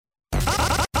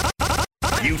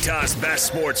Utah's best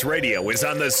sports radio is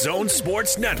on the Zone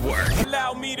Sports Network.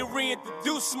 Allow me to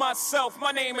reintroduce myself.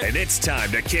 My name is... And it's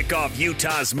time to kick off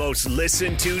Utah's most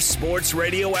listened to sports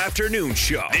radio afternoon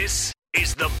show. This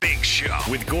is The Big Show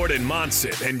with Gordon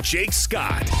Monson and Jake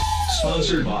Scott.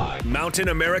 Sponsored by Mountain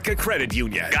America Credit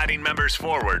Union, guiding members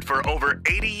forward for over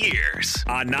 80 years.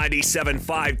 On 97.5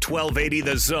 1280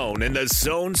 The Zone and the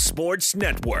Zone Sports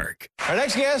Network. Our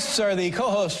next guests are the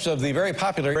co-hosts of the very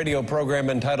popular radio program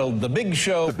entitled The Big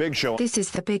Show. The Big Show. This is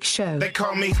The Big Show. They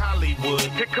call me Hollywood.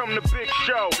 Here come the Big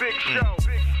Show. Big Show.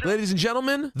 Big Show. Ladies and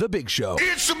gentlemen, The Big Show.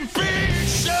 It's a big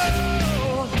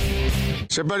show.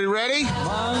 Is everybody ready?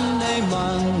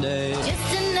 Monday.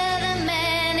 Just another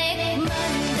manic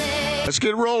Monday. Let's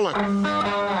get rolling.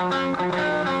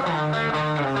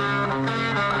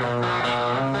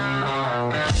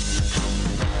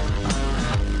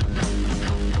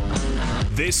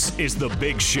 This is The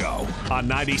Big Show on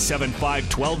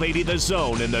 97.5 1280 The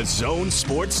Zone and the Zone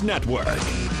Sports Network.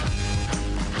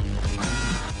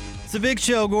 It's The Big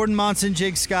Show. Gordon Monson,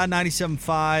 Jake Scott,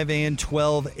 97.5 and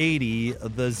 1280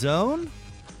 The Zone.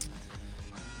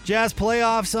 Jazz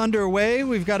playoffs underway.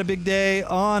 We've got a big day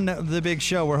on The Big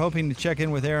Show. We're hoping to check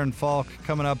in with Aaron Falk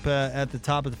coming up at the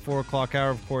top of the 4 o'clock hour.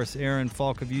 Of course, Aaron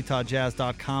Falk of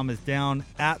UtahJazz.com is down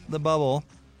at the bubble.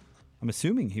 I'm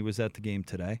assuming he was at the game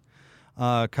today,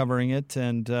 covering it,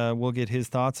 and we'll get his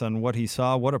thoughts on what he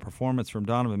saw. What a performance from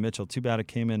Donovan Mitchell. Too bad it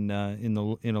came in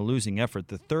a losing effort.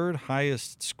 The third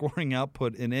highest scoring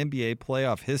output in NBA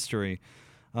playoff history.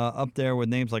 Up there with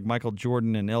names like Michael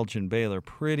Jordan and Elgin Baylor.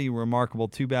 Pretty remarkable.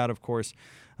 Too bad, of course,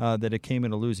 that it came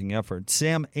in a losing effort.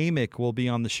 Sam Amick will be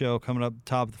on the show coming up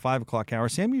top of the 5 o'clock hour.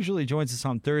 Sam usually joins us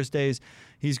on Thursdays.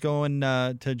 He's going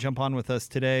to jump on with us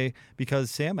today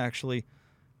because Sam actually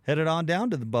headed on down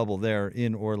to the bubble there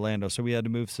in Orlando. So we had to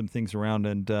move some things around.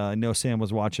 And I know Sam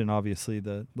was watching, obviously,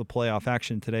 the playoff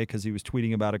action today because he was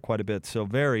tweeting about it quite a bit. So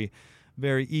very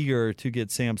eager to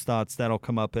get Sam's thoughts. That'll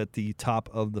come up at the top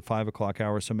of the 5 o'clock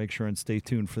hour, so make sure and stay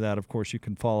tuned for that. Of course, you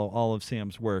can follow all of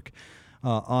Sam's work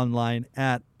online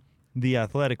at The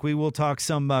Athletic. We will talk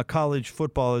some college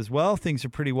football as well. Things are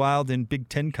pretty wild in Big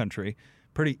Ten country.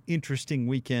 Pretty interesting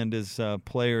weekend as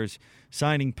players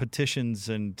signing petitions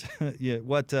and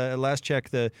last check,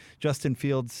 the Justin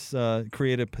Fields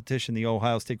created a petition, the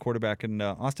Ohio State quarterback in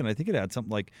Austin. I think it had something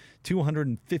like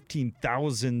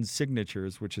 215,000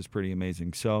 signatures, which is pretty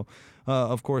amazing. So,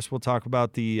 of course, we'll talk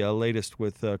about the latest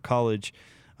with college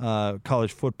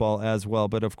football as well.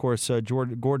 But, of course,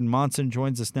 Gordon Monson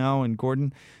joins us now. And,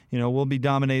 Gordon, we'll be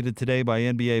dominated today by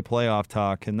NBA playoff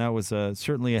talk. And that was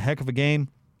certainly a heck of a game.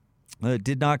 It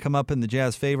did not come up in the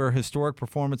Jazz favor. Historic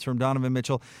performance from Donovan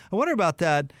Mitchell. I wonder about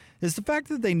that. Is the fact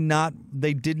that they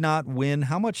did not win,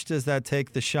 how much does that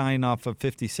take the shine off of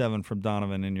 57 from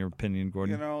Donovan, in your opinion,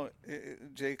 Gordon?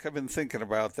 Jake, I've been thinking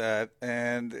about that,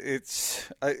 and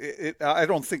I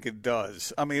don't think it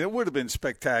does. I mean, it would have been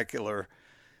spectacular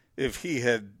if he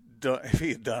had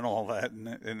done all that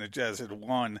and the Jazz had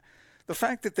won. The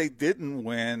fact that they didn't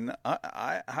win,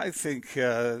 I think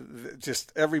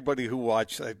just everybody who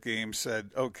watched that game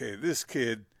said, okay, this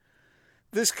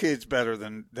kid's better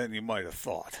than you might have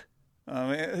thought. I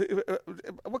mean,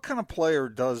 what kind of player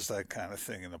does that kind of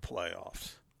thing in the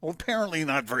playoffs? Well, apparently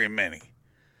not very many.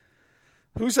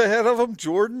 Who's ahead of him?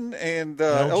 Jordan and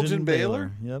Elgin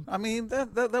Baylor. Yep. I mean,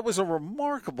 that was a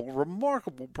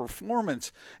remarkable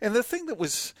performance. And the thing that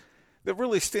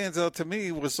really stands out to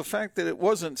me was the fact that it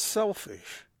wasn't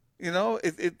selfish.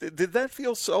 Did that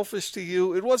feel selfish to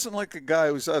you? It wasn't like a guy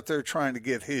who was out there trying to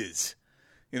get his.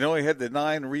 He had the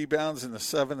 9 rebounds and the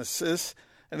 7 assists,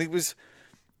 and he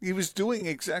was doing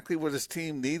exactly what his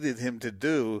team needed him to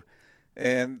do.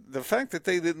 And the fact that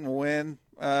they didn't win,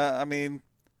 I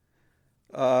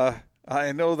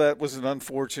know that was an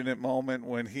unfortunate moment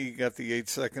when he got the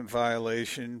 8-second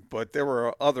violation, but there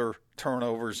were other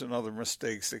turnovers and other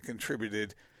mistakes that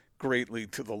contributed greatly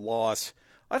to the loss.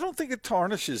 I don't think it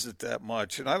tarnishes it that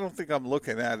much, and I don't think I'm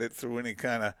looking at it through any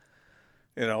kind of,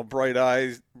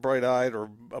 bright-eyed or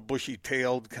a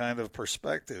bushy-tailed kind of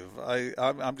perspective.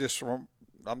 I'm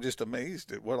just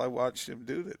amazed at what I watched him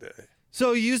do today.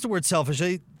 So you used the word selfish.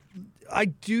 I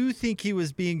do think he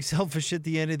was being selfish at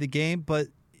the end of the game, but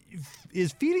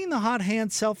is feeding the hot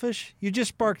hand selfish? You just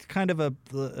sparked kind of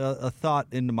a thought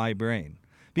into my brain.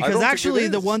 Because actually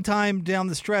the one time down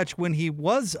the stretch when he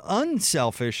was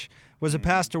unselfish was a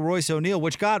pass to Royce O'Neal,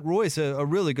 which got Royce a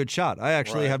really good shot. I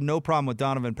actually have no problem with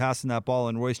Donovan passing that ball,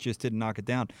 and Royce just didn't knock it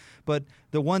down. But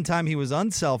the one time he was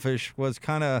unselfish was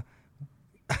kind of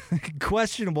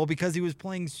questionable because he was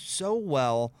playing so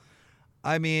well.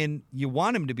 I mean, you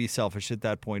want him to be selfish at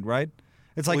that point, right?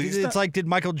 It's like did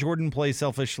Michael Jordan play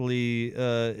selfishly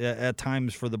at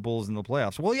times for the Bulls in the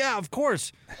playoffs? Well, yeah, of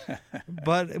course.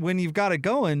 But when you've got it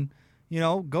going,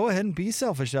 go ahead and be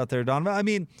selfish out there, Donovan. I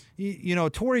mean,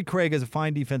 Torrey Craig is a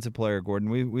fine defensive player, Gordon.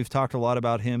 We've talked a lot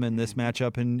about him in this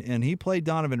matchup, and he played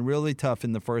Donovan really tough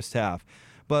in the first half.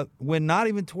 But when not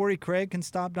even Torrey Craig can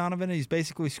stop Donovan, he's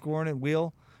basically scoring at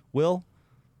will.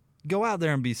 Go out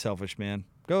there and be selfish, man.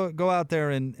 Go out there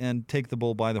and take the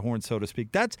bull by the horn, so to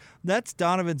speak. That's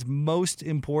Donovan's most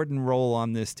important role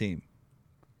on this team.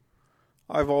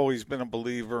 I've always been a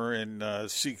believer in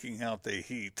seeking out the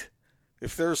heat.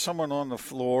 If there's someone on the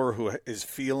floor who is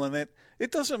feeling it,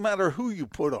 it doesn't matter who you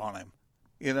put on him.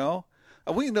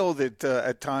 We know that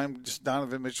at times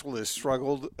Donovan Mitchell has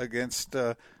struggled against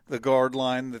the guard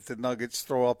line that the Nuggets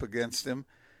throw up against him,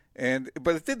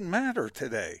 but it didn't matter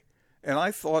today. And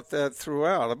I thought that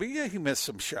throughout. I mean, yeah, he missed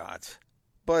some shots,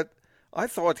 but I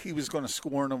thought he was going to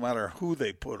score no matter who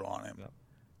they put on him. Yep.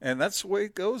 And that's the way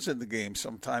it goes in the game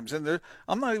sometimes. And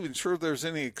I'm not even sure there's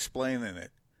any explaining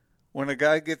it. When a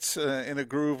guy gets in a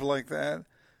groove like that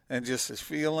and just is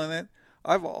feeling it,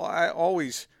 I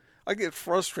get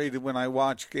frustrated when I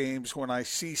watch games when I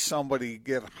see somebody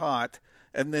get hot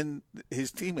and then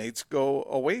his teammates go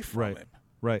away from him.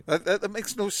 Right. That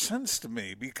makes no sense to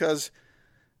me because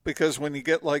when you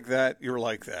get like that, you're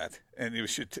like that, and you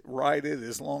should ride it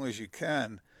as long as you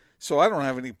can. So I don't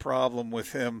have any problem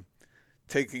with him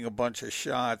taking a bunch of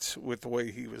shots with the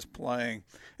way he was playing.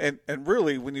 And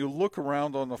really, when you look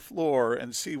around on the floor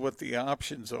and see what the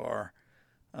options are,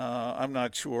 I'm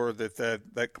not sure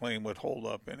that claim would hold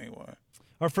up anyway.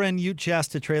 Our friend Ute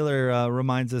Shasta Trailer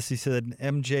reminds us, he said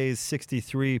MJ's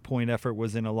 63-point effort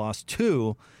was in a loss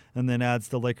 2, and then adds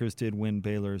the Lakers did win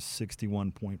Baylor's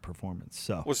 61-point performance.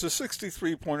 So was the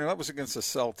 63-pointer, that was against the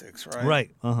Celtics, right?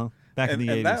 Right, back in the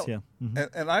 80s, yeah. Mm-hmm.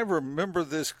 And I remember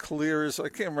this clear as, I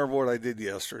can't remember what I did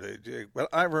yesterday, Jake, but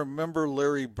I remember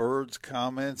Larry Bird's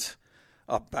comments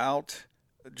about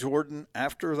Jordan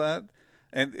after that.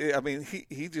 And, I mean,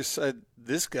 he just said,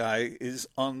 this guy is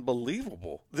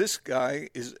unbelievable. This guy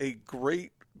is a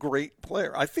great, great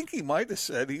player. I think he might have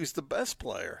said he's the best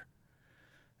player.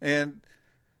 And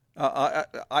I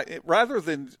rather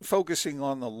than focusing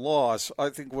on the loss,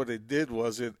 I think what it did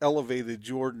was it elevated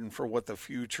Jordan for what the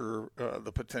future,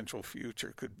 the potential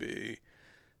future could be.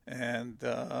 And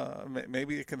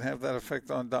maybe it can have that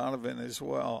effect on Donovan as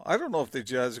well. I don't know if the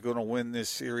Jazz are going to win this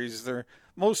series.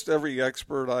 Most every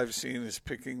expert I've seen is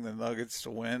picking the Nuggets to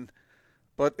win.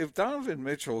 But if Donovan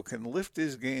Mitchell can lift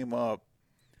his game up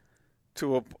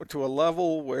to a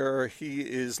level where he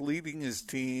is leading his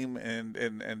team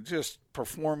and just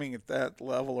performing at that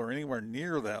level or anywhere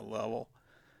near that level,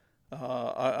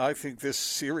 I think this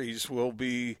series will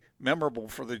be memorable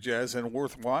for the Jazz and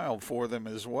worthwhile for them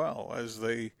as well as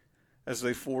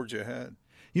they forge ahead.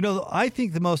 I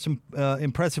think the most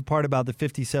impressive part about the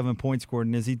 57 points,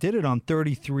 Gordon, is he did it on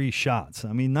 33 shots.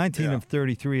 I mean, 19 of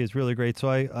 33 is really great. So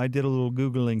I did a little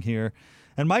Googling here.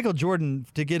 And Michael Jordan,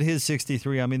 to get his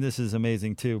 63, I mean, this is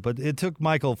amazing too. But it took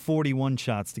Michael 41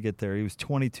 shots to get there. He was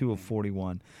 22 of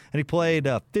 41. And he played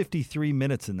 53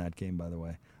 minutes in that game, by the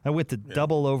way. I went to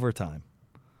double overtime.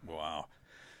 Wow.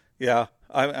 Yeah.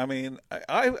 I mean,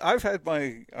 I've had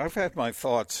my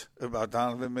thoughts about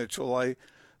Donovan Mitchell.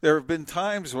 There have been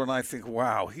times when I think,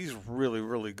 wow, he's really,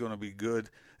 really going to be good.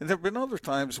 And there have been other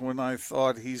times when I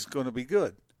thought he's going to be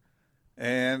good.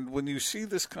 And when you see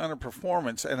this kind of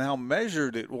performance and how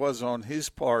measured it was on his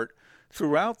part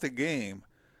throughout the game,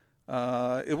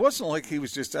 it wasn't like he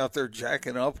was just out there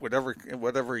jacking up whatever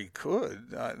he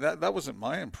could. That wasn't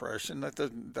my impression.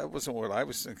 That wasn't what I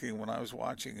was thinking when I was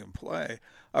watching him play.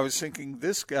 I was thinking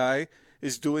this guy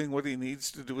is doing what he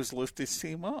needs to do is lift his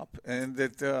team up, and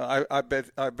that I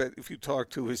bet if you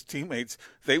talk to his teammates,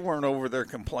 they weren't over there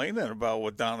complaining about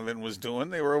what Donovan was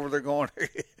doing. They were over there going,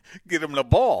 get him the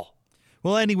ball.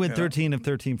 Well, and he went 13 of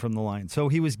 13 from the line, so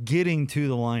he was getting to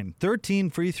the line. 13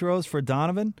 free throws for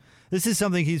Donovan. This is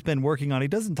something he's been working on. He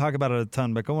doesn't talk about it a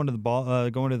ton, but going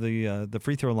to the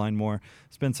free throw line more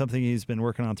has been something he's been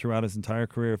working on throughout his entire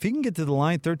career. If he can get to the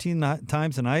line 13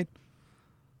 times a night,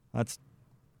 that's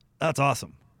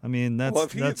awesome. I mean,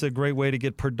 that's a great way to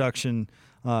get production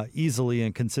easily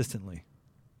and consistently.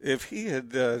 If he had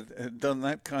been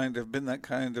that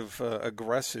kind of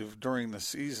aggressive during the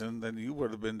season, then you would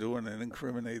have been doing an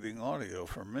incriminating audio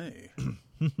for me.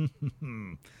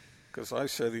 Because I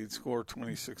said he'd score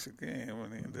 26 a game,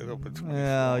 and he ended up at 24.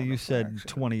 Well, you said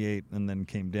 28 and then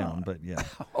came down, but yeah.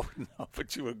 Oh, no,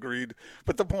 but you agreed.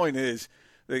 But the point is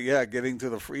that, getting to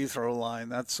the free throw line,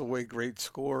 that's the way great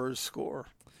scorers score.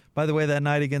 By the way, that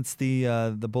night against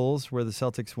the Bulls, where the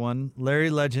Celtics won, Larry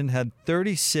Legend had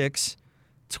 36,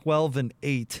 12, and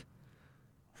 8.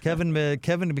 Kevin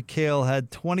McHale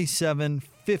had 27,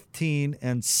 15,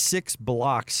 and 6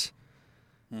 blocks.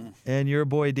 And your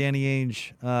boy Danny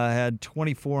Ainge had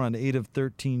 24 on 8 of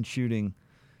 13 shooting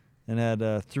and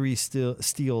had 3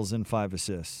 steals and 5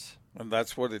 assists. And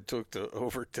that's what it took to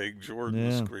overtake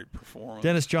Jordan's great performance.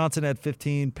 Dennis Johnson had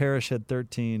 15, Parrish had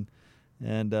 13,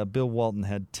 and Bill Walton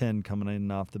had 10 coming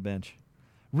in off the bench.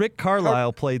 Rick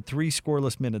Carlisle played 3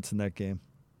 scoreless minutes in that game.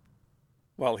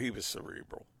 Well, he was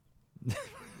cerebral.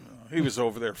 He was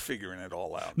over there figuring it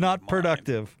all out. Not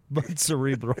productive, but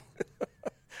cerebral.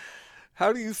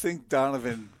 How do you think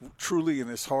Donovan, truly in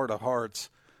his heart of hearts,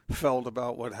 felt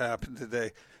about what happened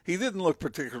today? He didn't look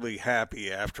particularly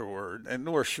happy afterward, and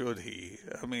nor should he.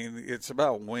 I mean, it's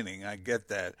about winning. I get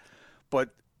that.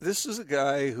 But this is a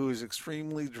guy who is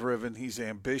extremely driven. He's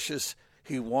ambitious.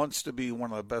 He wants to be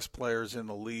one of the best players in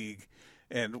the league.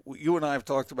 And you and I have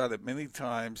talked about it many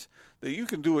times that you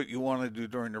can do what you want to do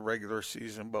during the regular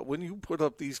season, but when you put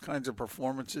up these kinds of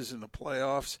performances in the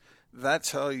playoffs,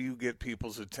 that's how you get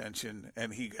people's attention,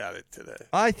 and he got it today.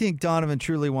 I think Donovan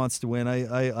truly wants to win.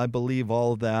 I believe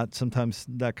all of that. Sometimes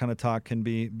that kind of talk can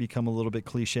become a little bit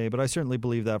cliche, but I certainly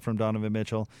believe that from Donovan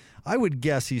Mitchell. I would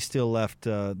guess he still left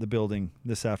the building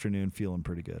this afternoon feeling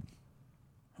pretty good.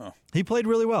 Huh. He played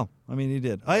really well. I mean, he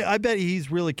did. I bet he's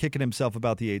really kicking himself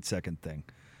about the 8-second thing.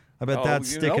 I bet that's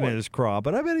sticking in his craw,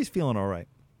 but I bet he's feeling all right.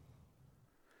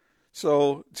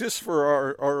 So just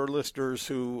for our listeners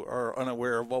who are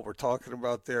unaware of what we're talking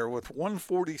about there, with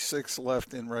 1:46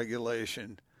 left in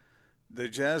regulation, the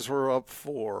Jazz were up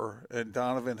 4, and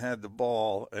Donovan had the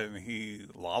ball, and he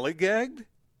lollygagged?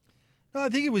 No, I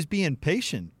think he was being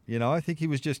patient. I think he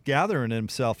was just gathering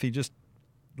himself. He just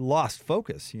lost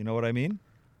focus. You know what I mean?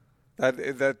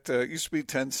 That used to be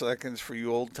 10 seconds for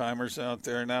you old-timers out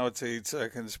there. Now it's 8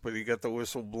 seconds, but he got the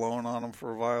whistle blown on him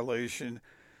for a violation.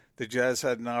 The Jazz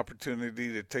had an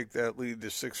opportunity to take that lead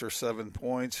to 6 or 7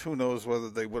 points. Who knows whether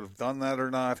they would have done that or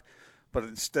not. But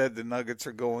instead, the Nuggets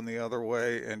are going the other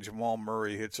way, and Jamal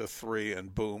Murray hits a 3,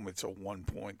 and boom, it's a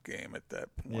 1-point game at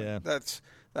that point. Yeah.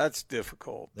 That's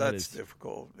difficult. That's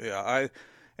difficult. Yeah,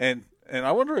 and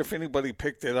I wonder if anybody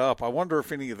picked it up. I wonder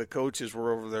if any of the coaches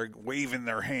were over there waving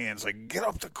their hands like, get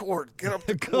up the court, get up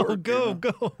the court. Go.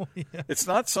 Yeah. It's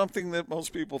not something that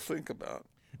most people think about.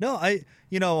 No,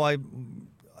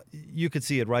 you could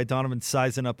see it, right? Donovan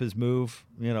sizing up his move,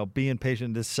 being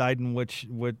patient, deciding which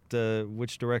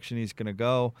direction he's going to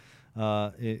go,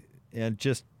 and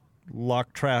just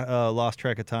lost track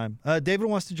of time. David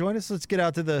wants to join us. Let's get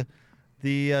out to the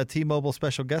T-Mobile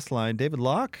special guest line. David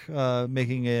Locke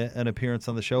making an appearance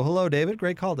on the show. Hello, David.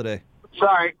 Great call today.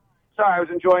 Sorry, I was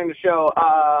enjoying the show.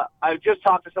 I just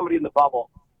talked to somebody in the bubble,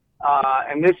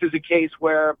 and this is a case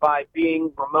where by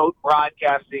being remote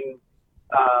broadcasting,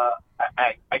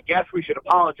 I guess we should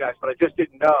apologize, but I just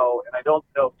didn't know, and I don't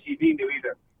know if TV knew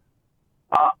either.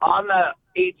 On the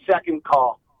 8-second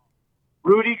call,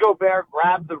 Rudy Gobert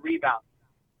grabbed the rebound.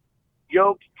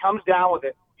 Jokic comes down with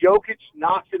it. Jokic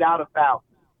knocks it out of bounds.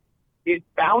 It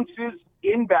bounces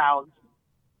inbounds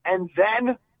and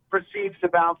then proceeds to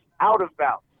bounce out of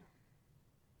bounds.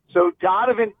 So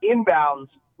Donovan inbounds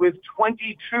with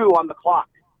 22 on the clock.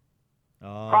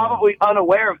 Probably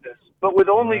unaware of this, but with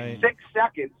only 6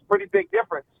 seconds, pretty big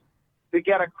difference, to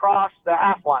get across the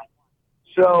half line.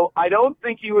 So I don't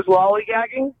think he was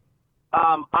lollygagging.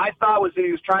 I thought was that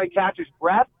he was trying to catch his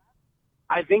breath.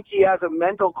 I think he has a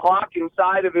mental clock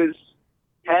inside of his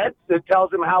head that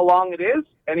tells him how long it is,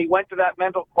 and he went to that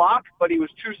mental clock, but he was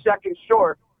 2 seconds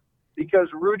short because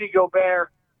Rudy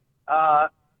Gobert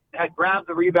had grabbed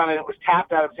the rebound and it was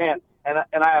tapped out of his hand.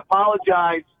 And I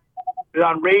apologize that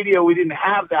on radio we didn't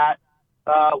have that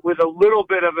with a little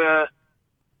bit of a,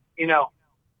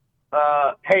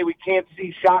 hey, we can't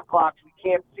see shot clocks, we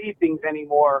can't see things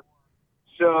anymore.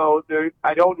 So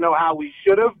I don't know how we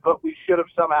should have, but we should have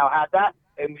somehow had that,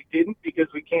 and we didn't because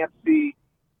we can't see.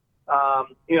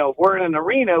 If we're in an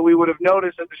arena, we would have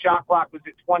noticed that the shot clock was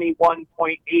at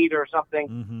 21.8 or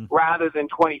something rather than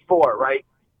 24, right?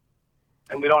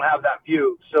 And we don't have that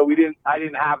view, so I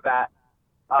didn't have that.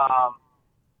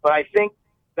 But I think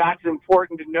that's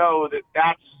important to know that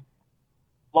that's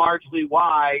largely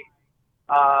why.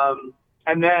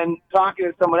 And then talking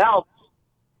to someone else,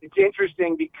 it's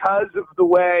interesting because of the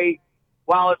way,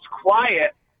 while it's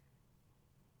quiet,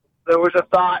 there was a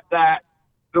thought that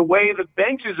the way the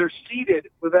benches are seated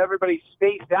with everybody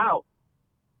spaced out,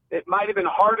 it might have been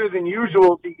harder than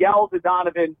usual to yell to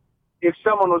Donovan if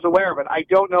someone was aware of it. I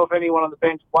don't know if anyone on the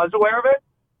bench was aware of it,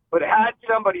 but had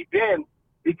somebody been,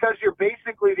 because you're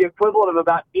basically the equivalent of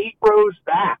about 8 rows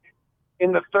back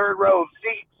in the third row of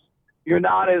seats. You're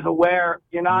not as aware.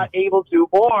 You're not able to.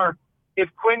 Or if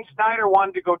Quinn Snyder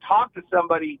wanted to go talk to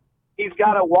somebody, he's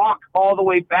got to walk all the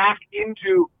way back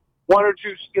into 1 or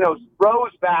 2,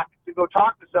 rows back to go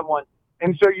talk to someone.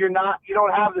 And so you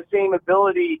don't have the same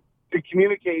ability to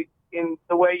communicate in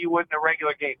the way you would in a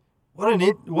regular game.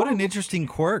 What an interesting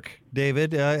quirk,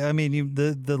 David. I mean,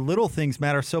 the little things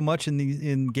matter so much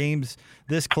in games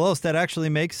this close. That actually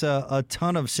makes a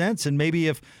ton of sense. And maybe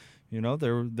if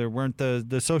there weren't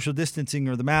the social distancing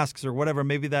or the masks or whatever,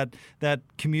 maybe that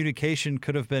communication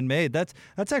could have been made. That's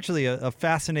actually a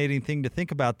fascinating thing to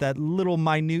think about. That little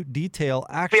minute detail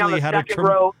actually had a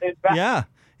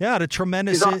had a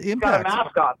tremendous impact. He's got a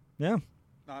mask on.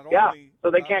 Yeah.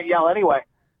 So they can't yell anyway.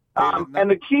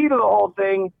 And the key to the whole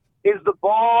thing is the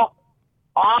ball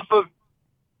off of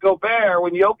Gobert,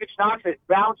 when Jokic knocks it,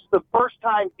 bounced the first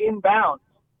time inbounds.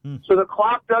 So the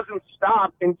clock doesn't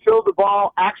stop until the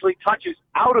ball actually touches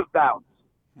out of bounds,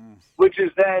 which is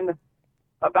then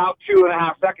about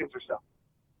 2.5 seconds or so.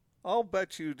 I'll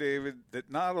bet you, David,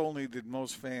 that not only did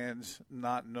most fans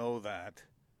not know that,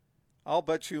 I'll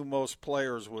bet you most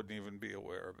players wouldn't even be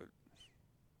aware of it.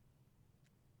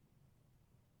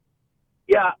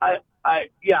 Yeah, I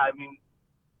mean,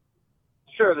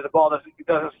 sure that the ball doesn't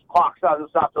clock doesn't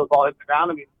stop till the ball hits the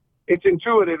ground. I mean, it's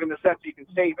intuitive in the sense you can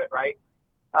save it, right?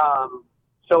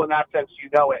 So in that sense, you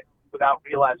know it without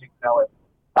realizing you know it.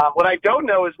 What I don't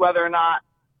know is whether or not,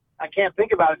 I can't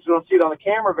think about it because we don't see it on the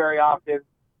camera very often,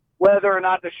 whether or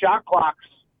not the shot clocks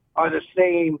are the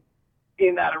same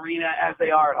in that arena as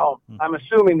they are at home. I'm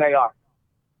assuming they are.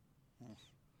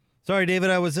 Sorry, David,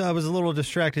 I was a little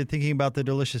distracted thinking about the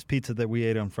delicious pizza that we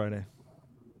ate on Friday.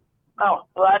 Oh,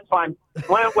 well, that's fine.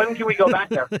 When can we go back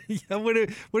there? Yeah, when do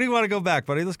you want to go back,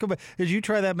 buddy? Let's go back. Did you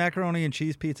try that macaroni and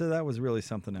cheese pizza? That was really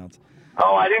something else.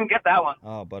 Oh, I didn't get that one.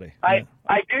 Oh, buddy. I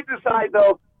did decide,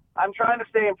 though, I'm trying to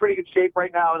stay in pretty good shape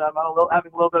right now, and I'm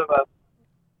having a little bit of a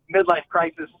midlife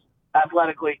crisis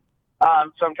athletically,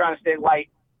 so I'm trying to stay light.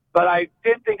 But I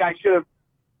did think I should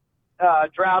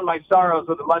have drowned my sorrows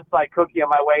with a mudslide cookie on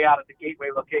my way out at the Gateway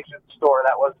location store.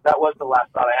 That was the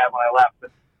last thought I had when I left.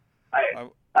 But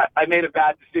I made a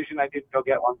bad decision. I didn't go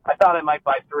get one. I thought I might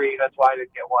buy 3. That's why I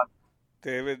didn't get one.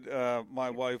 David, my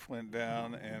wife went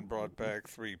down and brought back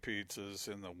 3 pizzas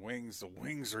and the wings. The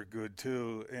wings are good,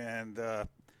 too. And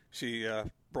she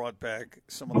brought back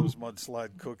some of those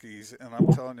mudslide cookies. And I'm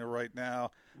telling you right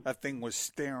now, that thing was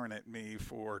staring at me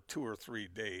for 2 or 3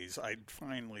 days. I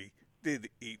finally did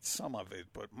eat some of it,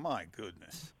 but my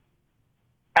goodness.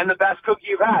 And the best cookie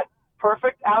you've had.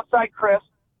 Perfect outside crisp,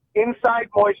 inside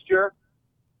moisture,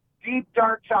 deep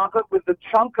dark chocolate with the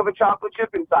chunk of a chocolate chip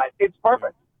inside. It's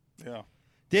perfect. Yeah.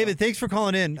 David, thanks for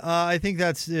calling in. I think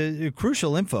that's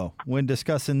crucial info when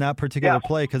discussing that particular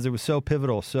play because it was so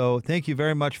pivotal. So thank you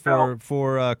very much for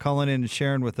calling in and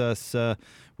sharing with us.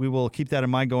 We will keep that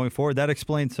in mind going forward. That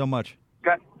explains so much.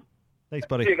 Okay. Thanks,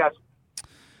 buddy. See you guys.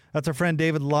 That's our friend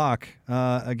David Locke.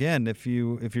 Again, if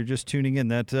you're just tuning in,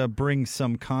 that brings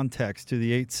some context to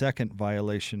the 8-second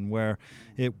violation where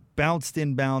it bounced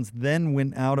in bounds, then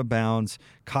went out of bounds,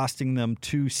 costing them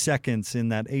 2 seconds in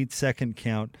that 8-second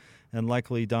count. And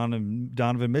likely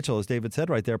Donovan Mitchell, as David said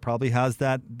right there, probably has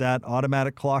that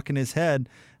automatic clock in his head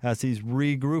as he's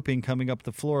regrouping coming up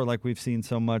the floor like we've seen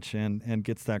so much and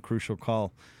gets that crucial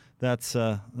call. That's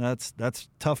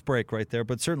tough break right there,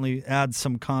 but certainly adds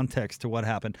some context to what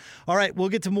happened. All right, we'll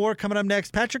get to more coming up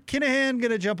next. Patrick Kinahan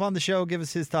going to jump on the show, give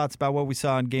us his thoughts about what we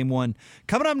saw in Game 1.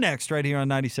 Coming up next right here on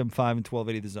 97.5 and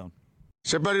 1280 The Zone.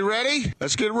 Is everybody ready?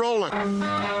 Let's get rolling.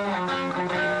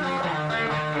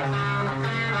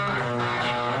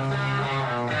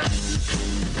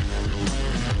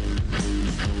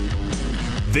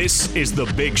 This is The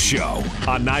Big Show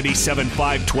on 97.5,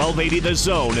 1280 The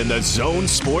Zone and The Zone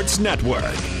Sports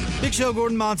Network. Big Show,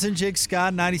 Gordon Monson, Jake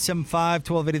Scott, 97.5,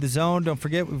 1280 The Zone. Don't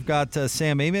forget, we've got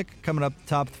Sam Amick coming up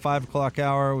top of the 5 o'clock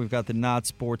hour. We've got the Not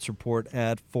Sports Report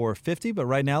at 4:50. But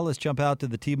right now, let's jump out to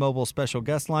the T-Mobile special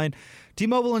guest line.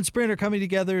 T-Mobile and Sprint are coming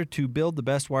together to build the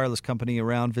best wireless company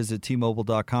around. Visit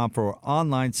T-Mobile.com for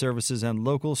online services and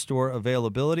local store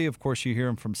availability. Of course, you hear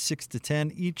them from 6 to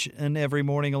 10 each and every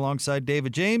morning alongside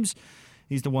David James.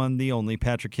 He's the one, the only,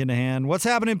 Patrick Kinahan. What's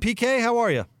happening, PK? How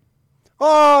are you?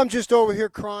 Oh, I'm just over here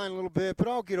crying a little bit, but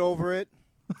I'll get over it.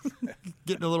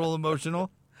 Getting a little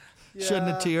emotional? Yeah, shedding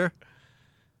a tear?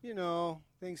 You know,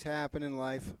 things happen in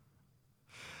life.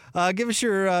 Give us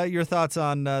your thoughts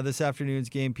on this afternoon's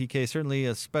game, PK. Certainly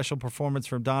a special performance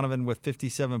from Donovan with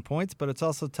 57 points, but it's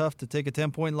also tough to take a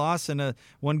 10-point loss and a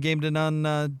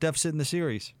 1-game-to-none deficit in the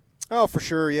series. Oh, for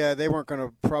sure, yeah. They weren't going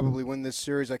to probably win this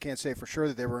series. I can't say for sure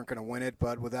that they weren't going to win it,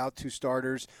 but without two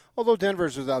starters, although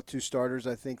Denver's without two starters,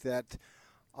 I think that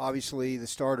obviously the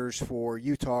starters for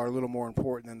Utah are a little more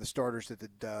important than the starters that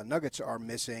the Nuggets are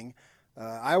missing.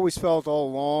 I always felt all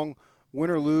along, win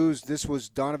or lose, this was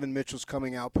Donovan Mitchell's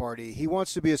coming out party. He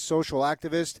wants to be a social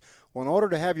activist. Well, in order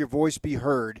to have your voice be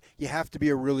heard, you have to be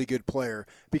a really good player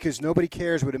because nobody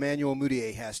cares what Emmanuel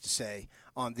Mudiay has to say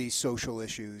on these social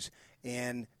issues.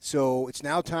 And so it's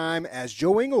now time, as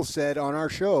Joe Ingles said on our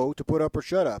show, to put up or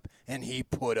shut up. And he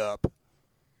put up.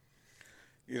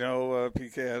 You know,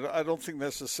 PK, I don't think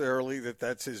necessarily that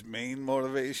that's his main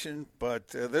motivation, but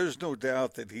there's no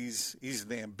doubt that he's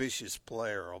an ambitious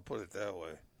player. I'll put it that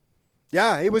way.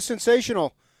 Yeah, he was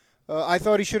sensational. I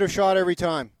thought he should have shot every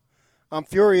time. I'm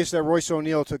furious that Royce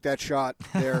O'Neal took that shot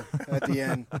there at the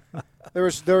end. There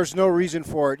was no reason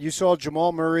for it. You saw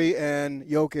Jamal Murray and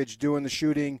Jokic doing the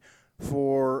shooting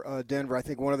for Denver. I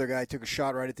think one other guy took a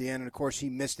shot right at the end, and, of course, he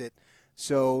missed it.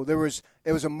 So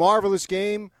it was a marvelous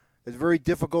game. It's very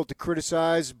difficult to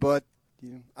criticize, but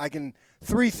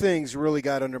three things really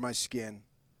got under my skin.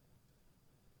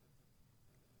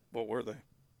 What were they?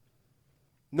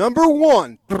 Number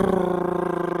one.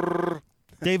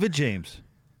 David James.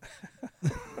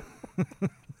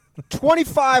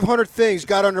 2,500 things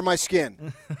got under my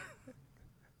skin.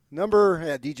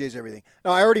 DJ's everything.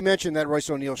 No, I already mentioned that Royce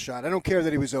O'Neal shot. I don't care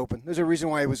that he was open. There's a reason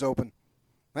why he was open.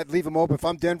 I'd leave him open. If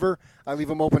I'm Denver, I leave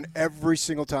him open every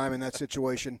single time in that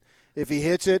situation. If he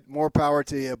hits it, more power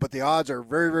to you. But the odds are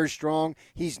very, very strong.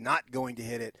 He's not going to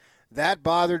hit it. That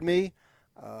bothered me.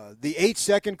 The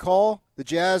 8-second call, the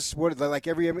Jazz, like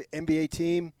every NBA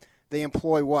team, they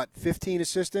employ, 15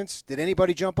 assistants? Did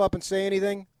anybody jump up and say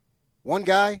anything? One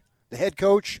guy? The head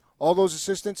coach? All those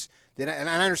assistants? And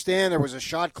I understand there was a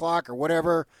shot clock or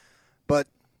whatever, but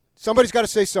somebody's got to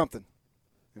say something.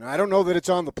 I don't know that it's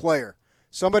on the player.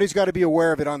 Somebody's got to be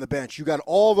aware of it on the bench. You got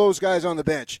all those guys on the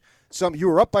bench. You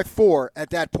were up by 4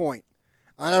 at that point.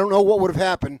 I don't know what would have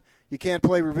happened. You can't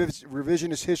play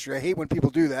revisionist history. I hate when people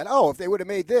do that. Oh, if they would have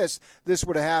made this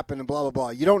would have happened and blah, blah, blah.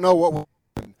 You don't know what will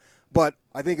happen. But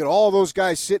I think that all those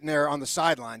guys sitting there on the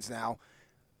sidelines now,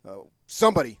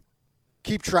 somebody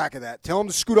keep track of that. Tell them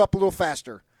to scoot up a little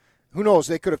faster. Who knows?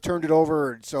 They could have turned it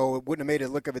over, so it wouldn't have made a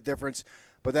look of a difference.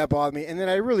 But that bothered me. And then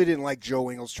I really didn't like Joe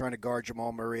Ingles trying to guard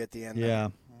Jamal Murray at the end. Yeah.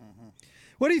 Mm-hmm.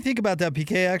 What do you think about that,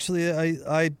 PK? Actually,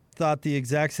 I thought the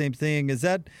exact same thing. Is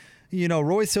that,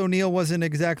 Royce O'Neal wasn't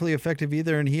exactly effective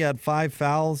either, and he had 5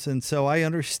 fouls. And so I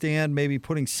understand maybe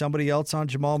putting somebody else on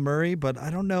Jamal Murray, but I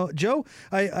don't know. Joe,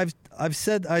 I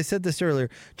said this earlier.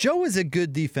 Joe is a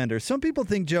good defender. Some people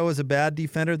think Joe is a bad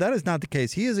defender. That is not the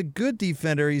case. He is a good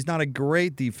defender. He's not a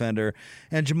great defender.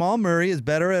 And Jamal Murray is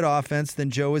better at offense than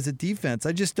Joe is at defense.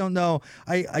 I just don't know.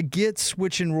 I get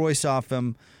switching Royce off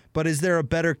him, but is there a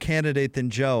better candidate than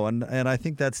Joe? And I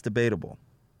think that's debatable.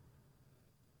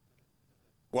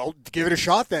 Well, give it a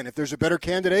shot then. If there's a better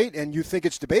candidate and you think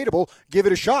it's debatable, give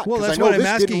it a shot. Well, that's what I'm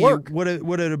asking you. Would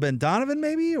it have been Donovan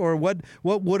maybe? Or what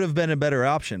would have been a better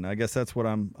option? I guess that's what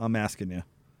I'm asking you.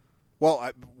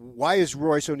 Well, why is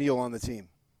Royce O'Neal on the team?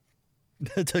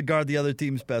 To guard the other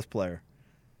team's best player.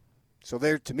 So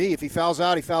there, to me, if he fouls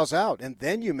out, he fouls out, and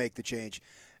then you make the change.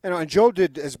 And Joe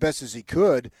did as best as he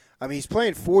could. I mean, he's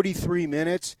playing 43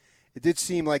 minutes. It did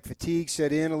seem like fatigue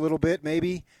set in a little bit,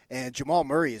 maybe. And Jamal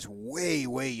Murray is way,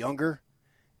 way younger.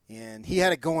 And he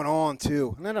had it going on,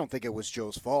 too. And I don't think it was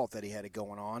Joe's fault that he had it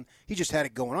going on. He just had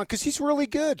it going on because he's really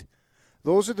good.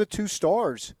 Those are the 2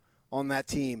 stars on that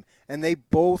team. And they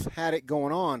both had it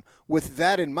going on. With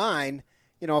that in mind,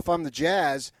 if I'm the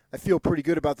Jazz, I feel pretty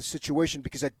good about the situation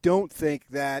because I don't think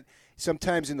that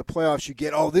sometimes in the playoffs you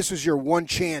get, this was your one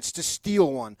chance to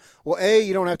steal one. Well, A,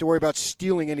 you don't have to worry about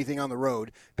stealing anything on the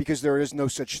road because there is no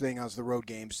such thing as the road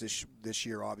games this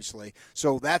year, obviously.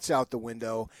 So that's out the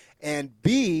window. And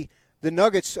B, the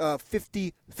Nuggets,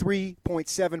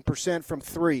 53.7% from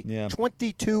 3,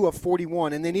 22 of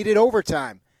 41, and they needed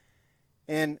overtime.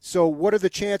 And so what are the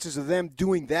chances of them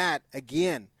doing that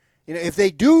again? If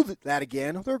they do that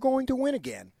again, they're going to win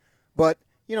again. But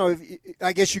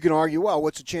I guess you can argue, well,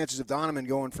 what's the chances of Donovan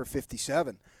going for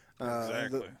 57?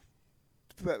 Exactly.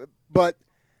 But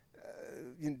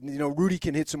Rudy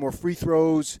can hit some more free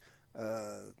throws.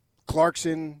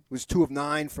 Clarkson was 2 of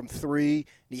 9 from 3.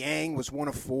 Niang was 1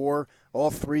 of 4.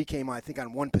 All 3 came, I think,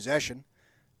 on one possession.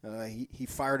 He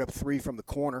fired up 3 from the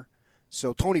corner.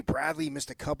 So Tony Bradley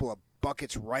missed a couple of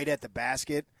buckets right at the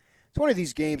basket. It's one of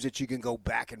these games that you can go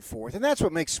back and forth, and that's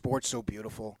what makes sports so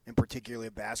beautiful, and particularly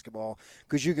basketball,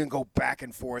 because you can go back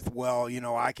and forth. Well,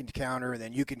 I can counter, and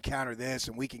then you can counter this,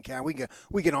 and we can counter.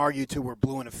 We can argue till we're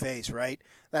blue in the face, right?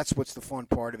 That's what's the fun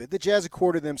part of it. The Jazz have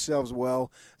quartered themselves well.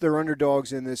 They're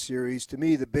underdogs in this series. To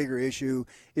me, the bigger issue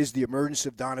is the emergence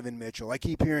of Donovan Mitchell. I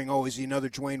keep hearing, is he another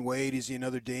Dwayne Wade? Is he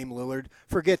another Dame Lillard?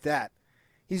 Forget that.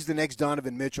 He's the next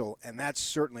Donovan Mitchell, and that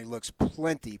certainly looks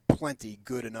plenty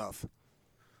good enough.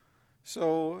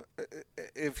 So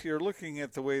if you're looking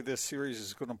at the way this series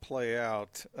is going to play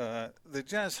out, the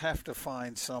Jazz have to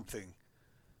find something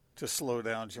to slow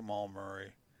down Jamal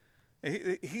Murray.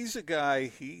 He's a guy,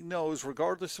 he knows,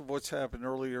 regardless of what's happened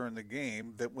earlier in the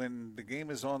game, that when the game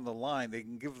is on the line, they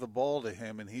can give the ball to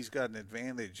him, and he's got an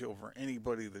advantage over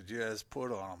anybody the Jazz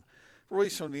put on him.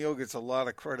 Royce O'Neal gets a lot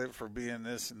of credit for being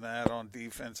this and that on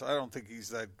defense. I don't think he's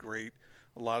that great.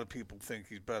 A lot of people think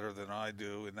he's better than I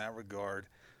do in that regard.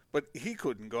 But he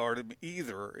couldn't guard him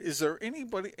either. Is there any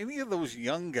of those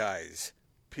young guys,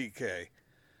 PK,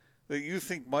 that you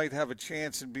think might have a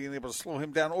chance in being able to slow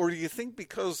him down? Or do you think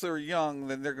because they're young,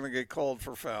 then they're going to get called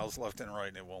for fouls left and right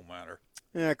and it won't matter?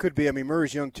 Yeah, it could be. I mean,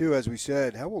 Murray's young, too, as we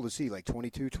said. How old is he, like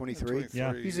 22, 23?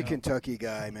 Yeah. He's a Kentucky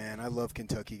guy, man. I love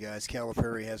Kentucky guys.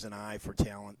 Calipari has an eye for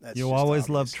talent. That's you just always obvious.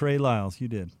 loved Trey Lyles. You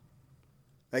did.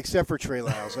 Except for Trey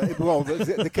Lyles. Well,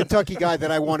 the Kentucky guy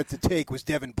that I wanted to take was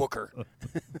Devin Booker.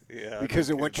 Yeah, because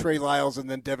it went Trey Lyles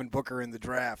and then Devin Booker in the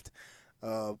draft.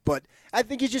 But I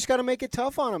think you just got to make it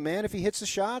tough on him, man. If he hits the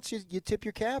shots, you tip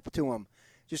your cap to him.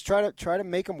 Just try to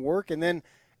make him work, and then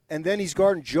he's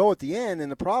guarding Joe at the end. And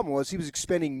the problem was he was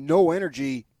expending no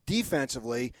energy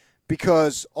defensively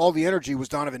because all the energy was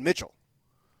Donovan Mitchell,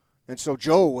 and so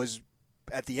Joe was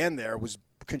at the end there was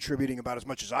contributing about as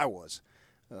much as I was.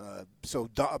 So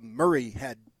Murray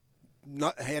had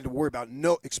to worry about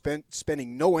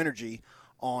spending no energy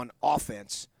on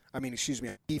defense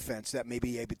that may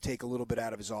be able to take a little bit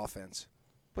out of his offense.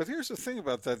 But here's the thing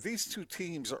about that. These two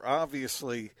teams are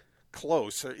obviously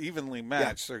close. They're evenly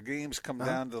matched. Yeah. Their games come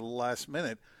down to the last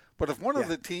minute. But if one of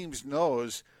the teams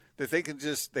knows that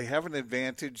they have an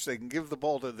advantage, they can give the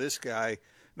ball to this guy,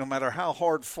 no matter how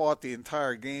hard fought the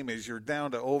entire game is, you're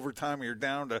down to overtime, you're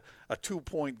down to a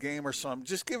 2-point game or something,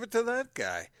 just give it to that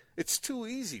guy. It's too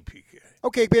easy, PK.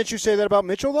 Okay, can't you say that about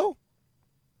Mitchell, though?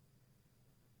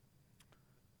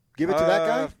 Give it to that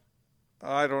guy?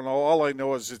 I don't know. All I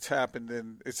know is it's happened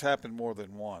more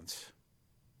than once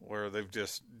where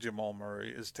Jamal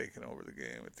Murray has taken over the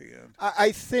game at the end.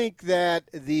 I think that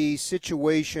the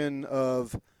situation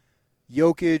of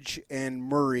Jokic and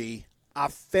Murray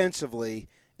offensively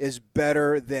is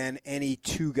better than any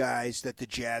two guys that the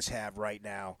Jazz have right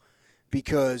now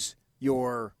because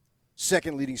your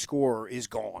second leading scorer is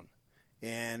gone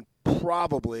and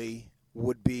probably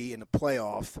would be in the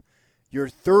playoff. Your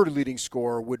third leading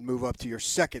scorer would move up to your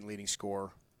second leading scorer,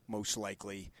 most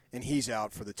likely, and he's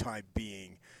out for the time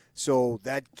being. So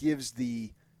that gives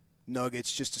the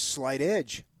Nuggets just a slight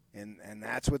edge, and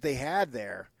that's what they had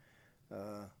there.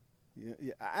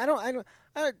 I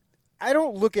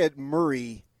don't look at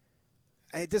Murray.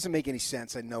 It doesn't make any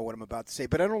sense. I know what I'm about to say,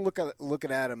 but I don't look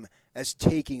at him as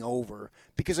taking over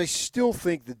because I still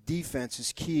think the defense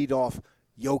is keyed off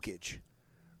Jokic,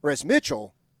 whereas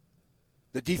Mitchell,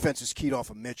 the defense is keyed off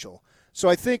of Mitchell. So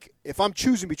I think if I'm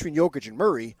choosing between Jokic and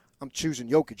Murray, I'm choosing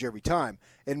Jokic every time.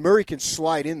 And Murray can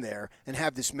slide in there and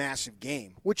have this massive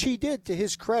game, which he did to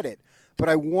his credit. But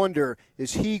I wonder,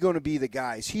 is he going to be the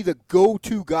guy? Is he the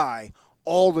go-to guy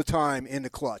all the time in the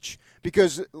clutch?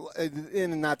 Because,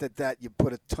 and not that you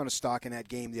put a ton of stock in that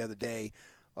game the other day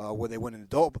where they went into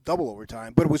double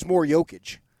overtime, but it was more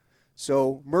Jokic.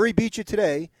 So Murray beat you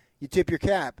today. You tip your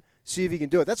cap. See if he can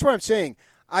do it. That's what I'm saying.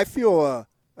 I feel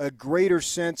a greater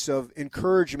sense of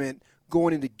encouragement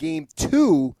going into Game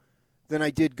 2 than I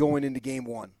did going into Game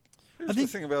 1. Here's the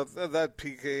thing about that,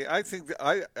 PK. I think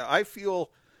that I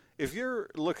feel if you're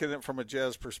looking at it from a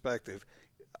Jazz perspective,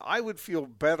 I would feel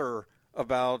better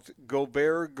about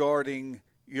Gobert guarding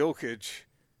Jokic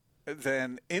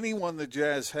than anyone the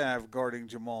Jazz have guarding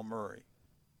Jamal Murray.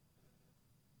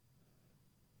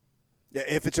 Yeah,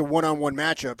 if it's a one-on-one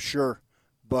matchup, sure.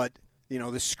 But,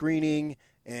 the screening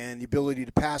and the ability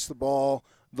to pass the ball,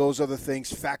 those other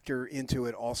things factor into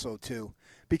it also, too.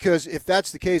 Because if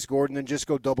that's the case, Gordon, then just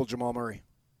go double Jamal Murray.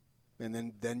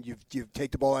 And then you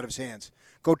take the ball out of his hands.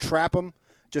 Go trap him.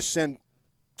 Just send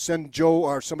Joe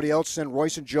or somebody else, send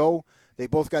Royce and Joe. They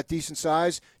both got decent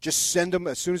size. Just send him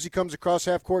as soon as he comes across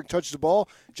half court and touches the ball,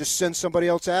 just send somebody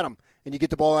else at him, and you get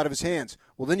the ball out of his hands.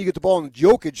 Well, then you get the ball, and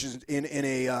Jokic is in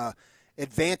a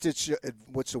advantage.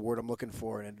 What's the word I'm looking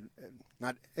for? And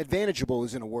not advantageable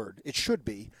isn't a word. It should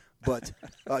be. But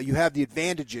you have the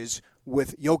advantages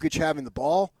with Jokic having the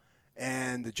ball,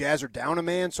 and the Jazz are down a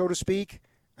man, so to speak.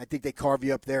 I think they carve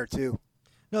you up there, too.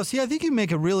 No, see, I think you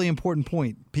make a really important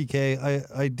point, PK.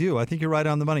 I do. I think you're right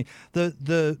on the money.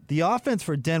 The offense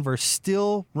for Denver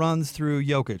still runs through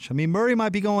Jokic. I mean, Murray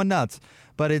might be going nuts,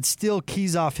 but it still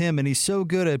keys off him, and he's so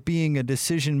good at being a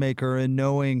decision maker and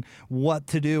knowing what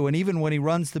to do. And even when he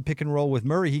runs the pick and roll with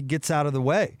Murray, he gets out of the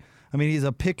way. I mean, he's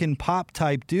a pick and pop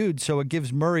type dude, so it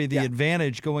gives Murray the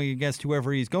advantage going against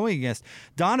whoever he's going against.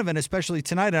 Donovan, especially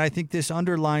tonight, and I think this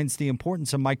underlines the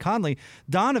importance of Mike Conley,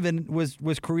 Donovan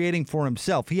was creating for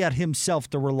himself. He had himself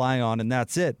to rely on, and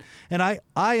that's it. And I,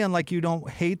 unlike you, don't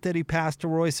hate that he passed to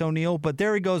Royce O'Neal, but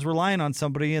there he goes relying on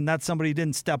somebody, and that somebody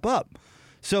didn't step up.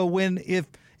 So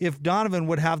if Donovan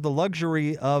would have the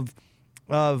luxury of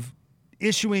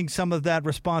issuing some of that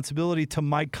responsibility to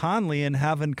Mike Conley and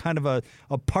having kind of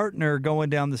a partner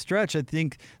going down the stretch, I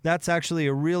think that's actually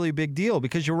a really big deal,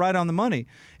 because you're right on the money.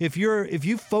 If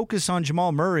you focus on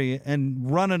Jamal Murray and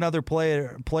run another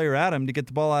player at him to get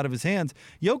the ball out of his hands,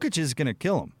 Jokic is going to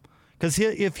kill him. Because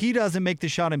if he doesn't make the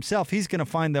shot himself, he's going to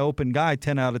find the open guy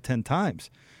 10 out of 10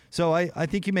 times. So I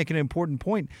think you make an important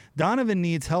point. Donovan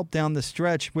needs help down the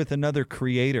stretch with another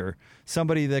creator,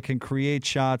 somebody that can create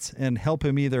shots and help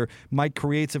him. Either Mike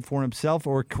creates it for himself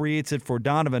or creates it for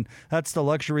Donovan. That's the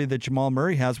luxury that Jamal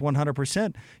Murray has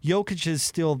 100%. Jokic is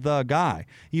still the guy.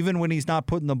 Even when he's not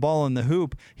putting the ball in the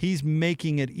hoop, he's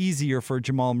making it easier for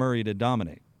Jamal Murray to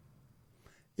dominate.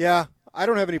 Yeah, I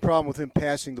don't have any problem with him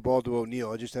passing the ball to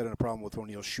O'Neal. I just had a problem with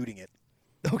O'Neal shooting it.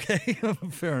 Okay,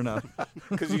 fair enough.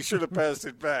 Because he should have passed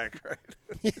it back, right?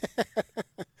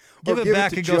 Give it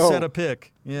back and go set a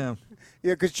pick. Yeah.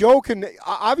 Yeah, because Joe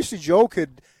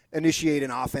could initiate an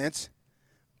offense,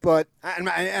 but and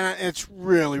it's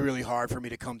really, really hard for me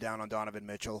to come down on Donovan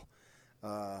Mitchell.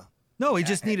 No, he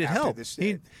just needed help.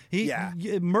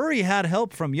 Murray had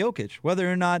help from Jokic.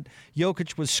 Whether or not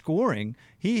Jokic was scoring,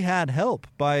 he had help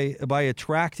by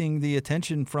attracting the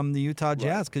attention from the Utah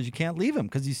Jazz, because you can't leave him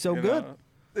because he's so good.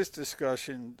 This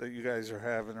discussion that you guys are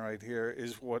having right here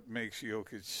is what makes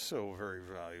Jokic so very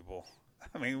valuable.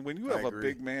 I mean, when you have a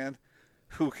big man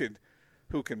who can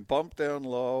bump down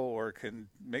low or can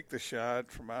make the shot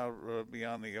from out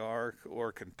beyond the arc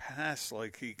or can pass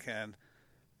like he can,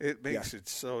 it makes it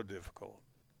so difficult.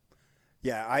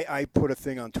 Yeah, I put a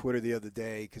thing on Twitter the other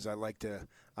day because I like to.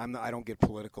 I don't get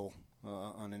political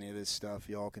on any of this stuff.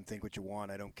 Y'all can think what you want.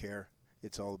 I don't care.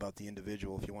 It's all about the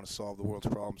individual. If you want to solve the world's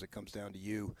problems, it comes down to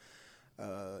you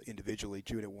individually,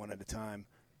 do it one at a time.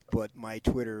 But my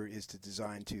Twitter is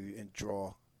designed to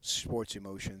draw sports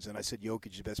emotions. And I said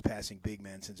Jokic is the best passing big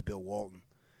man since Bill Walton.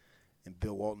 And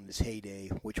Bill Walton, his heyday,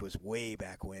 which was way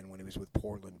back when he was with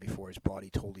Portland before his body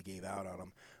totally gave out on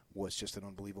him, was just an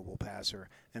unbelievable passer.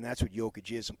 And that's what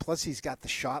Jokic is. And plus he's got the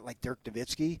shot like Dirk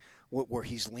Nowitzki, where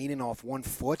he's leaning off one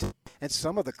foot. And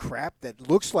some of the crap that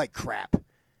looks like crap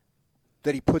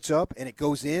that he puts up and it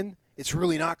goes in, it's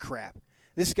really not crap.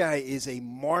 This guy is a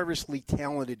marvelously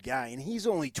talented guy, and he's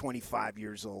only 25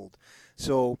 years old.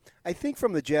 So I think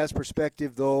from the Jazz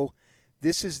perspective, though,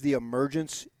 this is the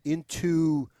emergence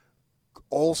into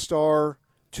all-star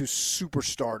to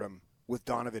superstardom with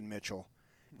Donovan Mitchell.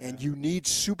 And you need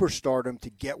superstardom to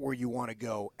get where you want to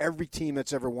go. Every team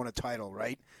that's ever won a title,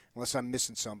 right, unless I'm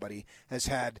missing somebody, has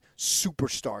had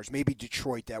superstars. Maybe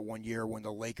Detroit that one year when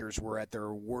the Lakers were at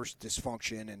their worst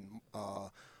dysfunction and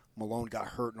Malone got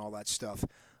hurt and all that stuff.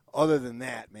 Other than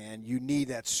that, man, you need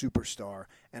that superstar.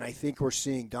 And I think we're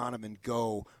seeing Donovan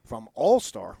go from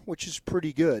all-star, which is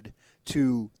pretty good,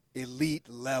 to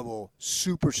elite-level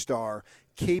superstar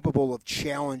capable of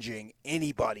challenging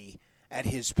anybody at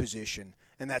his position.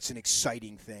 And that's an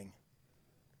exciting thing.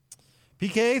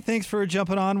 PK, thanks for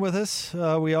jumping on with us.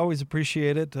 We always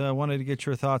appreciate it. Wanted to get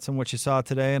your thoughts on what you saw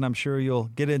today, and I'm sure you'll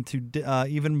get into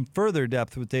even further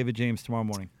depth with David James tomorrow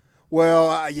morning. Well,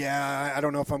 I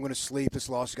don't know if I'm going to sleep. This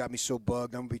loss got me so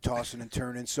bugged. I'm going to be tossing and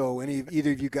turning. So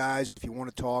either of you guys, if you want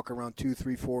to talk around 2,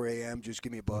 3, 4 a.m., just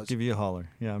give me a buzz. I'll give you a holler.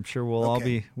 Yeah, I'm sure we'll all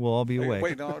be awake.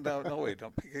 Wait, no, wait.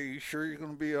 Are you sure you're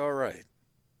going to be all right?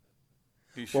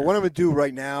 Sure? Well, what I'm going to do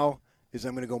right now is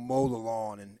I'm going to go mow the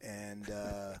lawn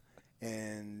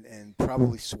and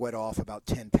probably sweat off about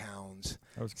 10 pounds.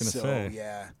 I was going to say.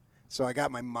 Yeah. So I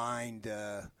got my mind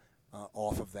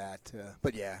off of that.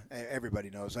 But yeah, everybody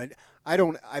knows.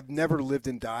 I've never lived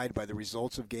and died by the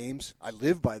results of games. I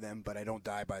live by them, but I don't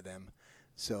die by them.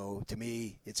 So to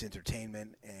me, it's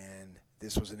entertainment, and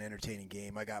this was an entertaining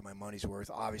game. I got my money's worth.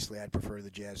 Obviously, I'd prefer the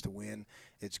Jazz to win.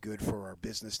 It's good for our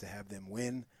business to have them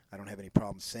win. I don't have any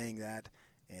problem saying that.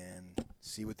 And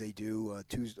see what they do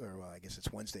Tuesday, or I guess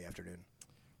it's Wednesday afternoon.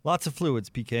 Lots of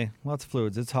fluids, PK. Lots of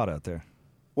fluids. It's hot out there.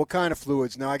 What kind of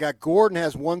fluids? Now, I got Gordon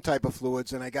has one type of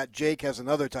fluids, and I got Jake has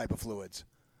another type of fluids.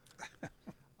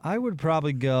 I would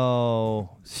probably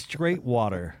go straight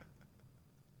water.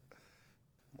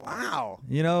 Wow.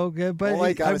 But all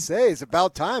I got to say is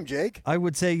about time, Jake. I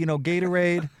would say,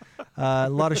 Gatorade, a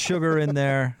lot of sugar in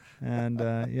there, and,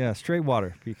 straight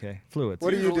water, PK, fluids.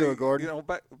 What are you doing, Gordon?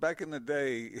 Back in the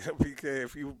day, PK,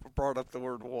 if you brought up the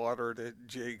word water to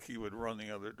Jake, he would run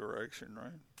the other direction,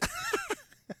 right?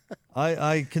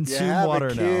 I consume you have water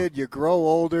a kid, now. You grow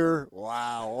older.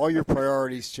 Wow, all your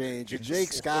priorities change. And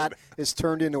Jake Scott is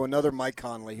turned into another Mike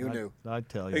Conley. Who knew? I'd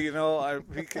tell you. Hey,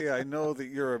 PK, I know that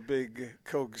you're a big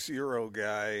Coke Zero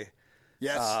guy.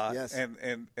 Yes, yes.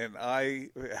 And I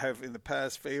have in the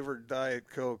past favored Diet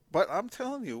Coke. But I'm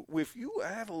telling you, if you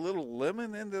add a little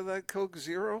lemon into that Coke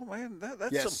Zero, man,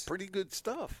 that's some pretty good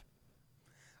stuff.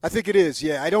 I think it is,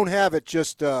 yeah. I don't have it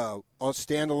just on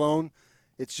standalone.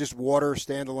 It's just water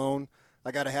standalone.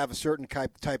 I got to have a certain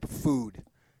type of food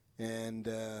and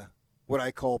what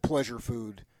I call pleasure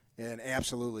food. And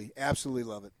absolutely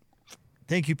love it.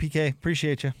 Thank you, PK.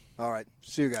 Appreciate you. All right.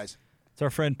 See you guys. It's our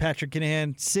friend Patrick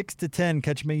Kinahan, 6 to 10.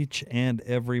 Catch him each and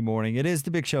every morning. It is The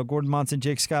Big Show. Gordon Monson,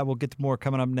 Jake Scott. We'll get to more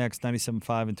coming up next.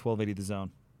 97.5 and 1280 The Zone.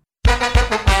 Big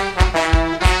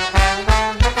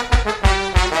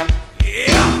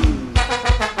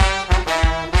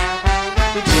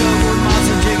Show, Gordon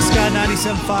Monson, Jake Scott,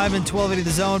 97.5 and 1280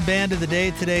 The Zone. Band of the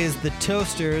day today is The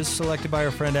Toasters, selected by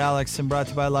our friend Alex and brought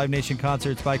to you by Live Nation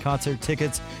Concerts. Buy concert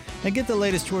tickets and get the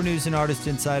latest tour news and artist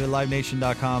insight at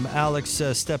livenation.com. Alex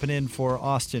stepping in for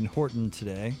Austin Horton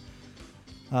today,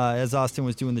 as Austin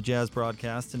was doing the Jazz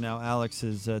broadcast, and now Alex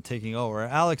is taking over.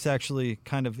 Alex actually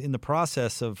kind of in the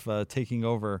process of taking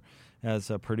over as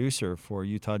a producer for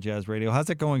Utah Jazz Radio. How's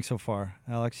it going so far,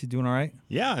 Alex? You doing all right?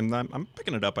 Yeah, I'm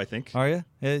picking it up, I think. Are you?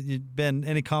 You been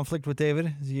any conflict with David?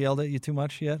 Has he yelled at you too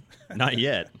much yet? Not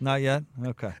yet. Not yet?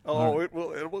 Okay. Oh, right.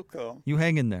 It will come. You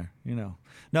hang in there,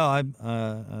 No,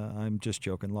 I'm just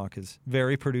joking. Locke is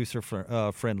very producer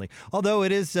friendly. Although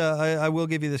it is, I will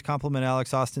give you this compliment,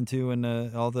 Alex, Austin too,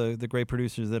 and all the great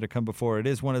producers that have come before. It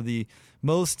is one of the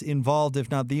most involved,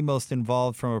 if not the most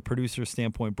involved, from a producer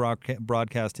standpoint,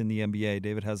 broadcast in the NBA.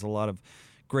 David has a lot of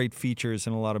great features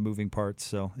and a lot of moving parts,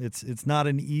 so it's not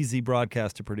an easy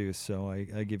broadcast to produce. So I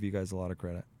give you guys a lot of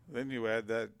credit. Then you add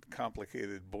that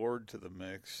complicated board to the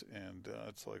mix, and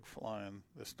it's like flying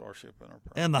the Starship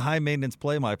Enterprise. And the high-maintenance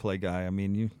play-by-play guy. I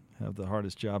mean, you have the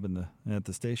hardest job at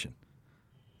the station.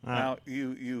 Now,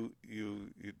 you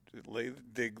laid the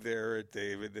dig there at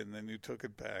David, and then you took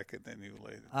it back, and then you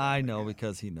laid it down I know again.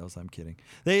 because he knows I'm kidding.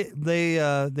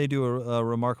 They do a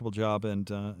remarkable job,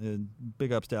 and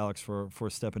big ups to Alex for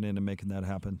stepping in and making that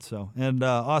happen. So, and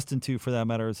Austin, too, for that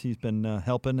matter, as he's been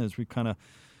helping as we kind of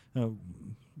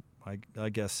I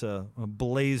guess,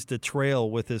 blazed a trail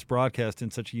with this broadcast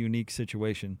in such a unique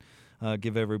situation.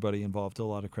 Give everybody involved a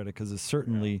lot of credit because it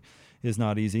certainly is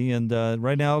not easy. And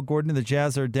right now, Gordon and the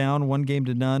Jazz are down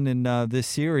 1-0 in this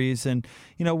series. And,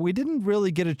 we didn't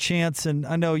really get a chance. And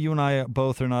I know you and I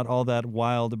both are not all that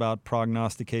wild about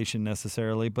prognostication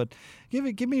necessarily. But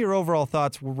give me your overall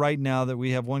thoughts right now that we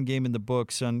have one game in the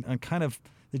books on kind of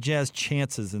the Jazz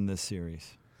chances in this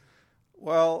series.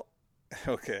 Well,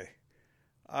 okay.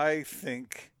 I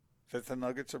think that the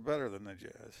Nuggets are better than the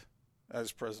Jazz,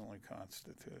 as presently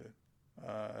constituted.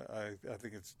 I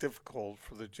think it's difficult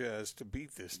for the Jazz to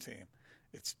beat this team.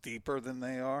 It's deeper than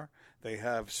they are. They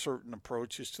have certain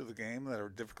approaches to the game that are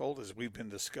difficult, as we've been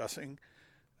discussing.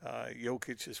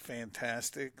 Jokic is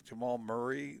fantastic. Jamal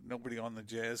Murray, nobody on the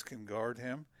Jazz can guard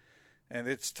him. And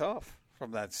it's tough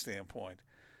from that standpoint.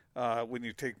 When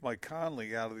you take Mike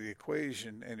Conley out of the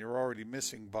equation and you're already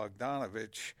missing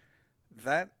Bogdanovich,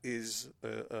 that is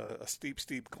a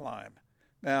steep climb.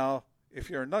 Now, if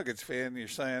you're a Nuggets fan, you're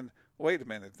saying, wait a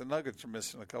minute, the Nuggets are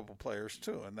missing a couple players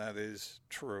too, and that is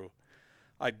true.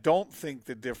 I don't think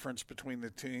the difference between the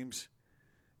teams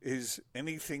is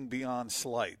anything beyond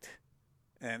slight,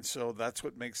 and so that's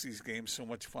what makes these games so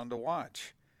much fun to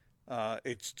watch.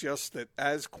 It's just that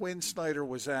as Quinn Snyder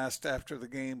was asked after the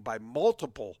game by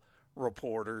multiple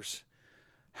reporters,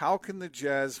 how can the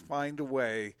Jazz find a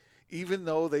way, even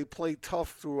though they play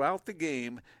tough throughout the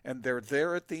game and they're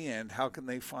there at the end, how can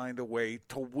they find a way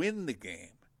to win the game?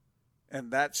 And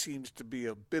that seems to be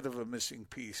a bit of a missing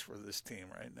piece for this team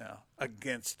right now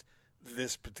against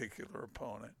this particular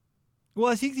opponent.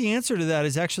 Well, I think the answer to that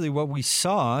is actually what we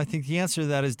saw. I think the answer to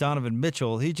that is Donovan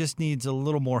Mitchell. He just needs a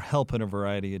little more help in a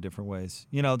variety of different ways.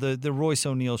 The Royce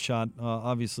O'Neal shot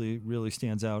obviously really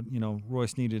stands out.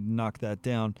 Royce needed to knock that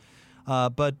down.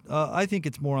 But I think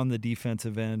it's more on the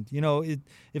defensive end.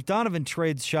 If Donovan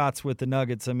trades shots with the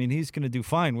Nuggets, I mean, he's going to do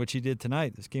fine, which he did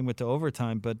tonight. This game went to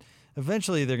overtime, but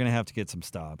eventually they're going to have to get some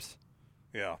stops.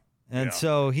 Yeah. And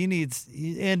so he needs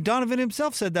 – and Donovan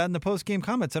himself said that in the post-game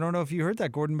comments. I don't know if you heard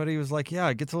that, Gordon, but he was like, yeah,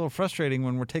 it gets a little frustrating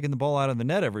when we're taking the ball out of the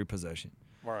net every possession.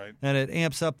 Right. And it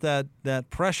amps up that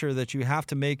pressure that you have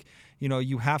to make.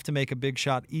 You have to make a big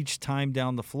shot each time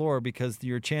down the floor because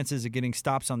your chances of getting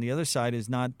stops on the other side is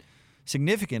not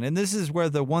significant. And this is where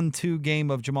the 1-2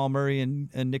 game of Jamal Murray and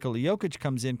Nikola Jokic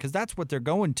comes in because that's what they're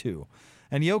going to.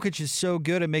 And Jokic is so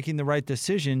good at making the right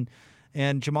decision,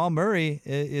 and Jamal Murray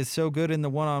is so good in the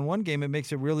one-on-one game, it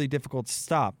makes it really difficult to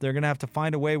stop. They're going to have to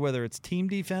find a way, whether it's team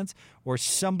defense or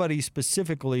somebody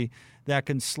specifically that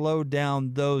can slow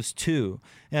down those two.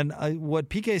 And what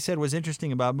PK said was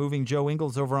interesting about moving Joe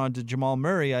Ingles over onto Jamal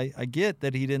Murray. I get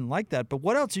that he didn't like that, but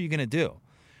what else are you going to do?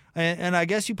 And I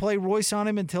guess you play Royce on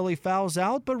him until he fouls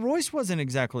out, but Royce wasn't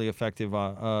exactly effective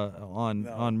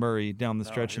on Murray down the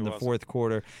stretch in the fourth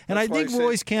quarter. And I think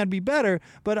Royce can be better,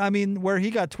 but I mean, where he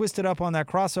got twisted up on that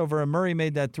crossover and Murray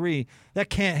made that three, that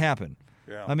can't happen.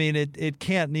 Yeah. I mean, it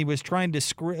can't. And he was trying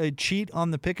to cheat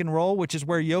on the pick and roll, which is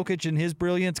where Jokic and his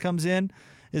brilliance comes in,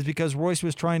 is because Royce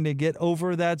was trying to get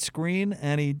over that screen,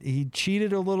 and he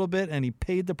cheated a little bit, and he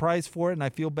paid the price for it, and I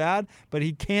feel bad, but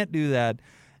he can't do that.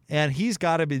 And he's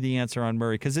got to be the answer on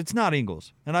Murray because it's not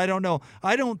Ingles. And I don't know.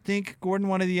 I don't think Gordon,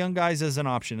 one of the young guys, is an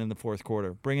option in the fourth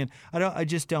quarter. I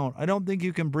just don't. I don't think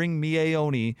you can bring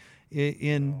Miaoni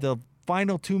in the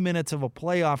final 2 minutes of a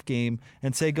playoff game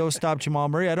and say, go stop Jamal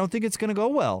Murray. I don't think it's going to go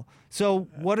well. So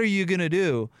what are you going to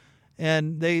do?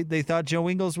 And they thought Joe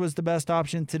Ingles was the best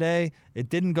option today. It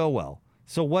didn't go well.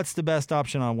 So what's the best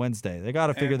option on Wednesday? They got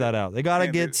to figure that out. They got to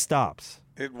get stops.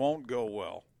 It won't go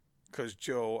well. Because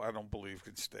Joe, I don't believe,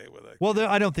 can stay with it. Well,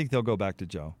 I don't think they'll go back to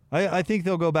Joe. I think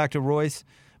they'll go back to Royce.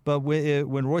 But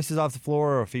when Royce is off the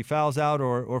floor or if he fouls out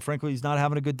or frankly, he's not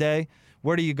having a good day,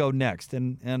 where do you go next?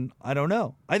 And I don't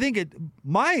know. I think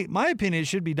my opinion, it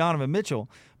should be Donovan Mitchell.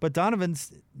 But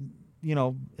Donovan's,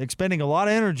 expending a lot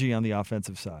of energy on the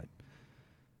offensive side.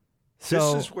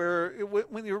 So, this is where,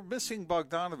 when you're missing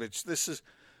Bogdanovich, this is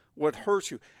what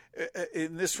hurts you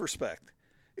in this respect.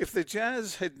 If the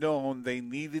Jazz had known they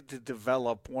needed to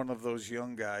develop one of those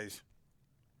young guys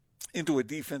into a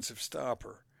defensive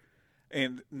stopper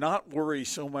and not worry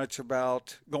so much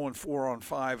about going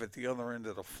 4-on-5 at the other end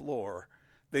of the floor,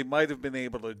 they might have been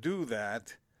able to do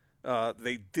that.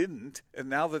 They didn't, and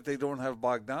now that they don't have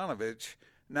Bogdanovich,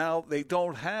 now they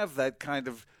don't have that kind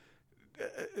of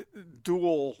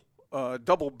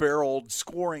double-barreled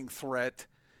scoring threat,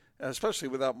 especially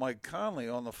without Mike Conley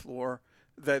on the floor,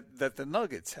 that the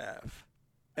Nuggets have.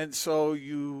 And so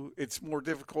it's more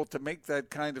difficult to make that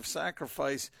kind of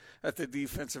sacrifice at the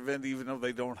defensive end, even though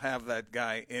they don't have that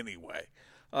guy anyway.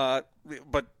 But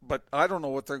I don't know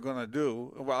what they're going to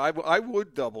do. Well, I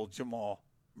would double Jamal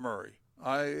Murray.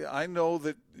 I know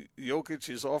that Jokic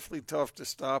is awfully tough to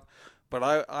stop, but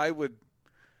I would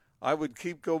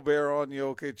keep Gobert on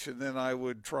Jokic, and then I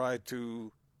would try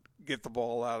to get the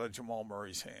ball out of Jamal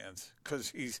Murray's hands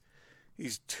because he's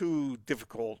too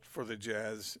difficult for the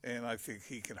Jazz, and I think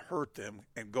he can hurt them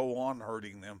and go on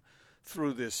hurting them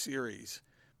through this series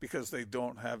because they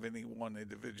don't have any one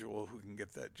individual who can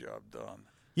get that job done.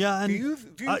 Yeah, and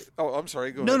I'm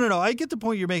sorry. Go ahead. No. I get the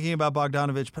point you're making about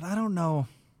Bogdanovich, but I don't know.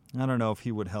 I don't know if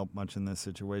he would help much in this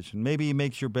situation. Maybe he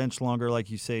makes your bench longer, like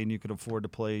you say, and you could afford to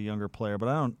play a younger player. But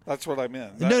I don't. That's what I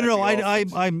meant.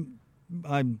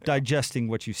 I'm digesting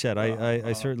what you said.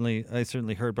 I certainly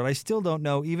heard, but I still don't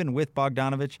know, even with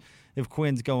Bogdanovich, if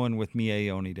Quinn's going with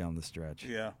Miaoni down the stretch.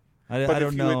 Yeah. I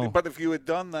don't know. But if you had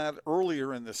done that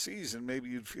earlier in the season, maybe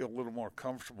you'd feel a little more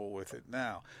comfortable with it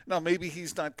now. Now, maybe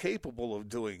he's not capable of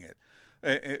doing it.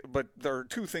 But there are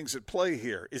two things at play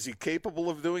here. Is he capable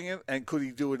of doing it, and could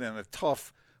he do it in a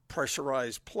tough,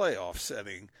 pressurized playoff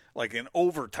setting, like in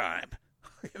overtime?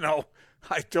 I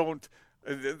don't.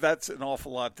 That's an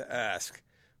awful lot to ask.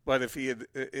 But if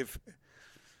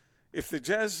the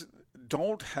Jazz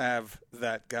don't have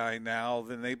that guy now,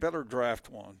 then they better draft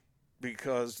one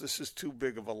because this is too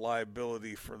big of a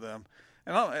liability for them.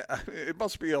 And it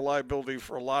must be a liability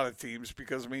for a lot of teams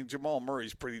because, Jamal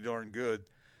Murray's pretty darn good,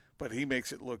 but he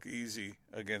makes it look easy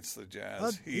against the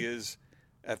Jazz. He is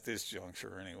at this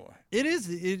juncture anyway. It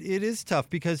is tough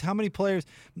because how many players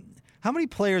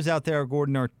out there,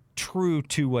 Gordon, are true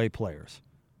two-way players?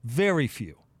 Very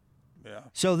few. Yeah.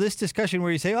 So this discussion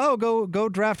where you say, "Oh, go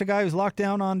draft a guy who's locked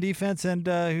down on defense and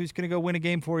who's going to go win a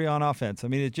game for you on offense."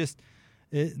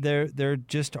 There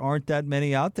just aren't that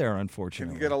many out there,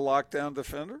 unfortunately. Can you get a lockdown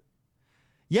defender?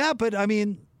 Yeah, but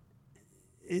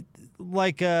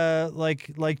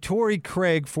like Torrey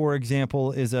Craig, for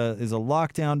example, is a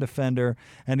lockdown defender,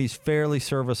 and he's fairly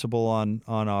serviceable on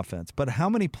offense. But how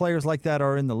many players like that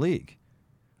are in the league?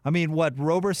 I mean,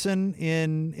 Roberson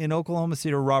in Oklahoma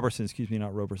City, or Robertson, excuse me,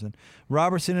 not Roberson.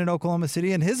 Robertson in Oklahoma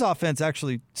City, and his offense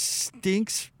actually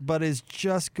stinks, but is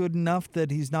just good enough that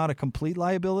he's not a complete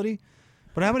liability.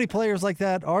 But how many players like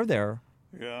that are there?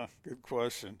 Yeah, good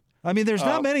question. I mean, there's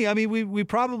not many. I mean, we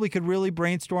probably could really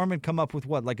brainstorm and come up with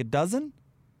like a dozen?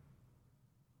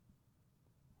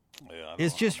 Yeah,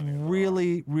 it's just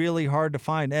really, really hard to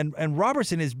find. And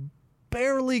Robertson is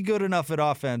barely good enough at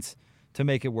offense to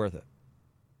make it worth it.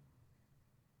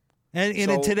 And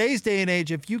in today's day and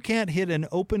age, if you can't hit an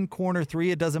open corner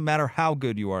three, it doesn't matter how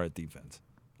good you are at defense,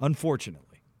 unfortunately.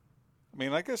 I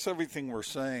mean, I guess everything we're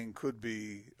saying could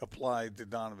be applied to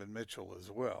Donovan Mitchell as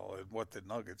well, and what the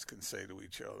Nuggets can say to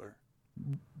each other.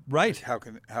 Right. Like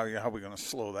how are we going to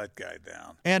slow that guy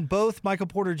down? And both Michael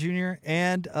Porter Jr.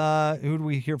 and who do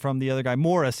we hear from, the other guy,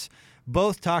 Morris,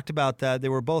 both talked about that. They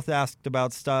were both asked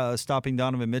about stopping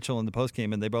Donovan Mitchell in the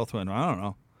postgame, and they both went, I don't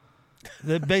know.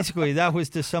 Basically, that was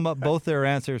to sum up both their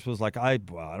answers was like, I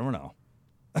don't know.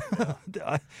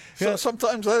 So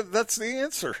sometimes that's the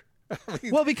answer. I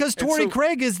mean, well, because Torrey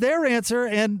Craig is their answer,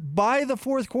 and by the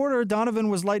fourth quarter, Donovan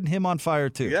was lighting him on fire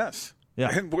too. Yes. Yeah.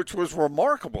 And which was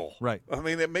remarkable. Right. I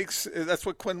mean, that's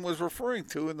what Quinn was referring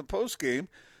to in the postgame,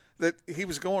 that he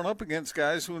was going up against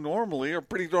guys who normally are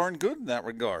pretty darn good in that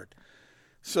regard.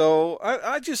 So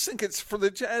I just think it's, for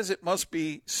the Jazz, it must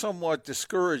be somewhat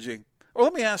discouraging. Well,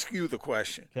 let me ask you the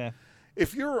question. Okay.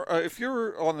 If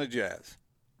you're on the Jazz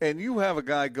and you have a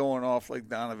guy going off like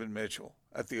Donovan Mitchell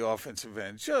at the offensive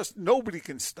end, just nobody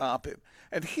can stop him,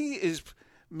 and he is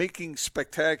making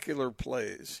spectacular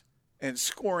plays and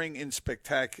scoring in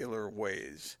spectacular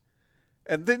ways,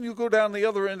 and then you go down the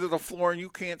other end of the floor and you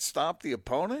can't stop the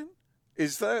opponent,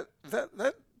 is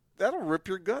that'll rip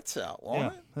your guts out,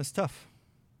 won't it? That's tough.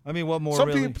 I mean, what more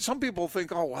some people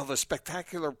think, oh, well, the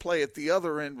spectacular play at the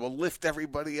other end will lift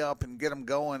everybody up and get them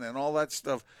going and all that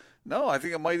stuff. No, I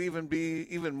think it might even be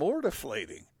even more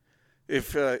deflating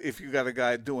if you got a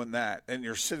guy doing that and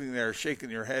you're sitting there shaking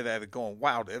your head at it going,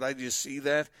 wow, did I just see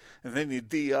that? And then you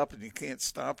D up and you can't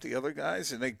stop the other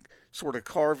guys and they sort of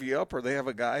carve you up, or they have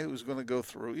a guy who's going to go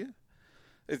through you.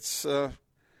 It's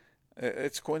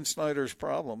Quinn Snyder's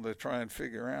problem to try and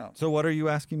figure out. So what are you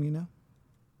asking me now?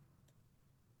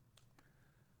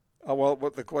 Well,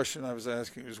 what the question I was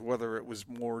asking is whether it was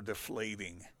more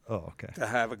deflating to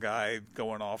have a guy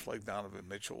going off like Donovan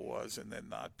Mitchell was and then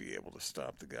not be able to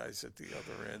stop the guys at the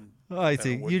other end. Oh, I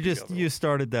see. You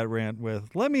started that rant with,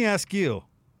 let me ask you.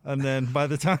 And then by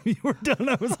the time you were done,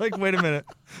 I was like, wait a minute.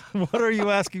 What are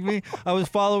you asking me? I was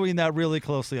following that really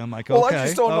closely. I'm like, okay, well, I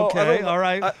just don't know. Okay, all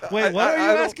right. Wait, what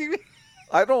are you asking me?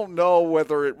 I don't know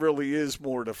whether it really is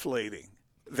more deflating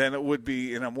than it would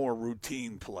be in a more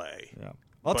routine play. Yeah.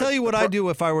 I'll tell you what I do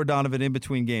if I were Donovan in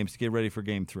between games to get ready for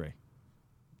Game 3.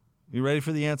 You ready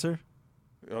for the answer?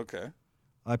 Okay.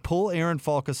 I pull Aaron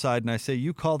Falk aside and I say,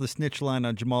 you call the snitch line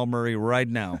on Jamal Murray right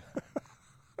now.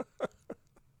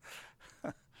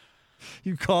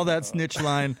 You call that snitch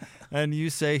line and you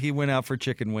say he went out for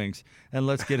chicken wings, and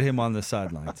let's get him on the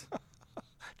sidelines.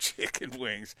 Chicken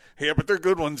wings. Yeah, but they're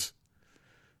good ones.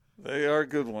 They are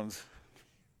good ones.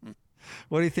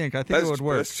 What do you think? I think it would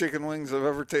work. Best chicken wings I've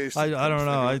ever tasted. I don't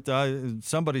know.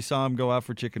 Somebody saw him go out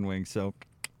for chicken wings, so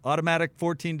automatic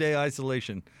 14-day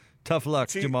isolation. Tough luck,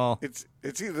 Jamal. It's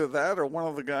either that or one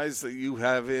of the guys that you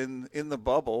have in the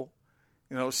bubble,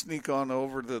 sneak on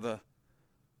over to the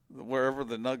wherever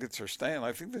the Nuggets are staying.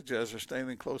 I think the Jazz are staying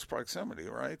in close proximity,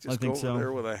 right? Just go over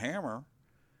there with a hammer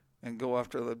and go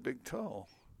after the big toe.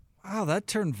 Wow, that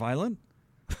turned violent.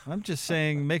 I'm just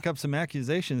saying make up some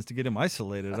accusations to get him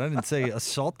isolated. I didn't say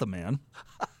assault the man.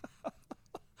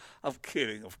 I'm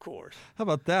kidding, of course. How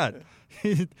about that?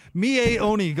 Mie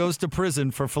Oni goes to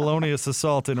prison for felonious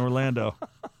assault in Orlando.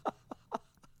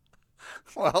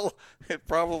 Well, it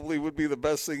probably would be the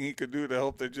best thing he could do to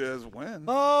help the Jazz win.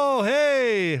 Oh,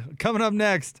 hey. Coming up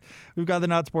next, we've got the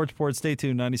Not Sports Report. Stay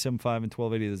tuned, 97.5 and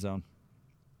 1280 The Zone.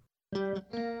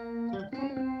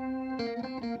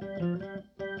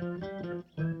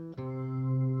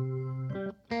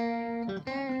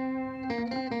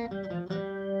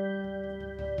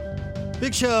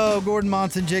 Big Show, Gordon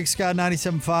Monson, Jake Scott,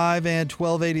 97.5 and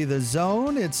 1280 The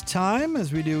Zone. It's time,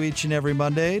 as we do each and every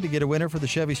Monday, to get a winner for the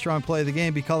Chevy Strong Play of the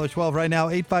Game. Be caller 12 right now,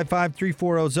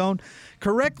 855-340-ZONE.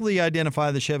 Correctly identify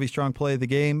the Chevy Strong Play of the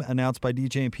Game, announced by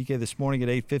DJ and PK this morning at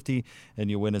 8:50, and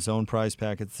you win a Zone prize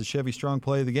pack. It's the Chevy Strong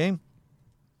Play of the Game.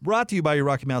 Brought to you by your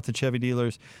Rocky Mountain Chevy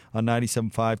dealers on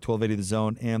 97.5, 1280 The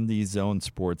Zone, and the Zone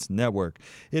Sports Network.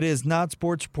 It is not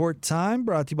sports report time,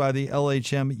 brought to you by the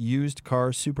LHM Used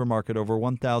Car Supermarket. Over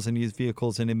 1,000 used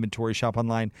vehicles in inventory. Shop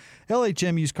online,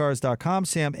 LHMusedcars.com.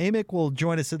 Sam Amick will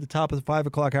join us at the top of the 5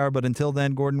 o'clock hour, but until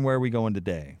then, Gordon, where are we going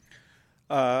today?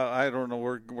 I don't know.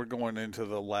 We're going into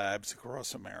the labs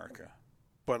across America.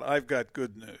 But I've got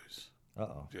good news,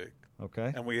 Jake.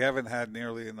 Okay. And we haven't had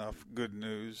nearly enough good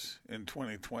news in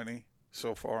 2020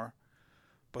 so far.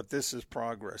 But this is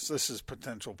progress. This is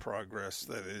potential progress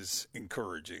that is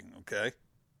encouraging, okay?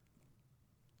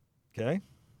 Okay.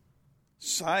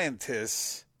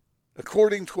 Scientists,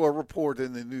 according to a report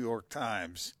in the New York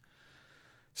Times,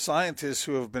 scientists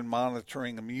who have been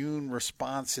monitoring immune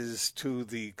responses to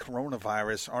the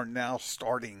coronavirus are now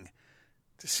starting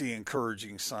to see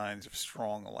encouraging signs of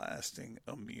strong, lasting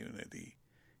immunity,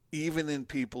 even in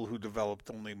people who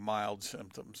developed only mild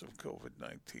symptoms of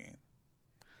COVID-19.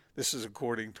 This is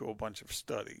according to a bunch of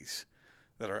studies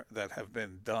that have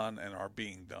been done and are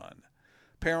being done.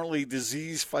 Apparently,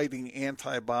 disease-fighting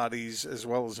antibodies as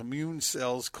well as immune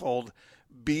cells called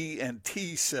B and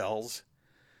T cells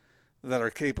that are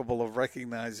capable of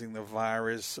recognizing the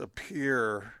virus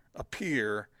appear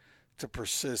to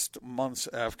persist months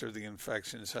after the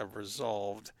infections have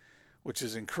resolved, which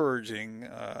is encouraging.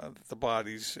 The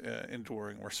body's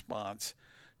enduring response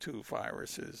to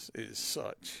viruses is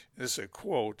such. This is a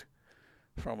quote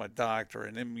from a doctor,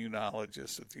 an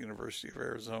immunologist at the University of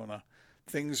Arizona.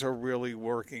 Things are really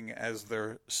working as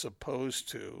they're supposed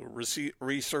to.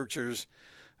 Researchers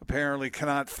apparently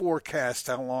cannot forecast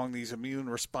how long these immune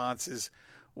responses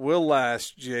will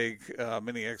last, Jake.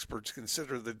 Many experts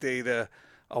consider the data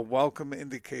a welcome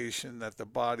indication that the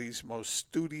body's most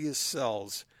studious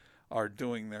cells are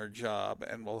doing their job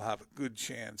and will have a good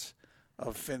chance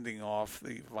of fending off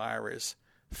the virus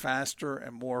faster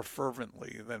and more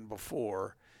fervently than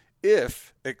before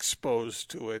if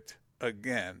exposed to it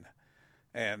again.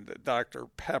 And Dr.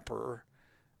 Pepper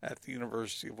at the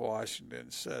University of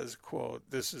Washington says, quote,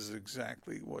 "This is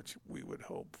exactly what we would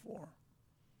hope for."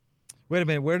 Wait a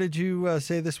minute. Where did you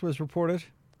say this was reported?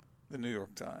 The New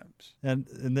York Times. And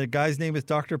the guy's name is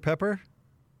Dr. Pepper?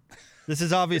 This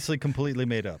is obviously completely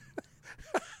made up.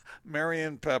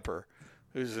 Marion Pepper,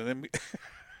 who's an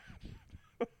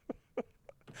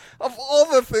Of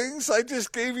all the things, I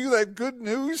just gave you that good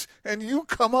news, and you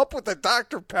come up with the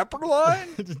Dr. Pepper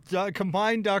line?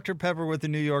 Combine Dr. Pepper with the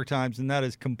New York Times, and that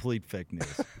is complete fake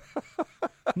news.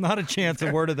 Not a chance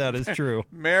a word of that is true.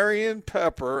 Marion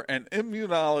Pepper, an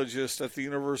immunologist at the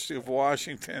University of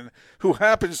Washington, who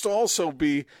happens to also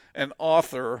be an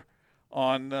author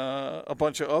on a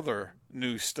bunch of other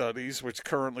new studies, which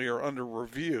currently are under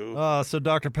review. Oh, so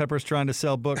Dr. Pepper's trying to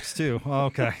sell books, too.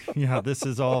 Okay. Yeah, this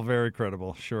is all very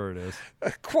credible. Sure it is.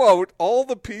 Quote, "All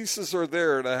the pieces are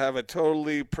there to have a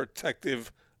totally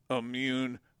protective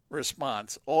immune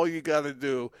response. All you got to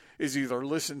do is either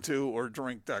listen to or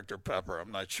drink Dr. Pepper."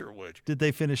 I'm not sure which. Did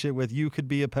they finish it with, "You could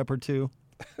be a pepper, too"?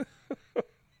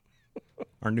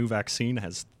 Our new vaccine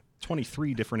has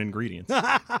 23 different ingredients.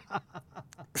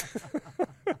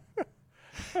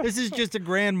 This is just a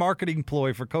grand marketing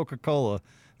ploy for Coca-Cola.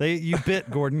 You bit,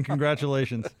 Gordon.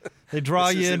 Congratulations. They draw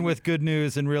you in with good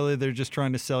news, and really they're just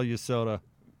trying to sell you soda.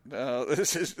 No,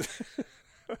 this is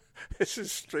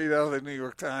straight out of the New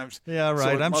York Times. Yeah,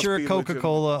 right. So I'm sure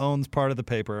Coca-Cola legitimate. Owns part of the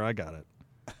paper. I got it.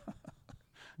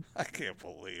 I can't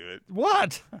believe it.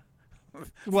 What?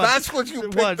 That's what you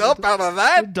picked up out of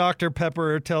that? Dr.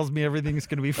 Pepper tells me everything's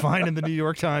going to be fine in the New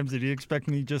York Times. Did you expect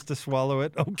me just to swallow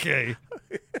it? Okay.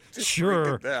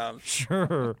 Sure.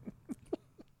 Sure.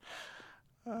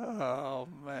 Oh,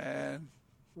 man.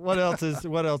 What else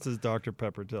is Dr.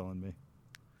 Pepper telling me?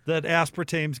 That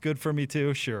aspartame's good for me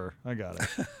too? Sure. I got it.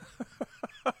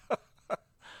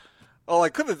 Oh, I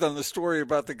could have done the story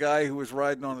about the guy who was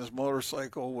riding on his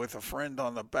motorcycle with a friend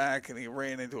on the back, and he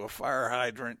ran into a fire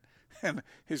hydrant, and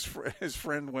his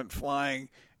friend went flying,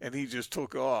 and he just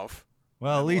took off.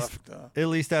 Well, at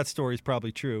least that story's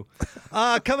probably true.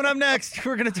 Coming up next,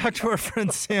 we're going to talk to our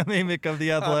friend Sam Amick of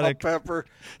The Athletic. Pepper.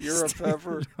 You're a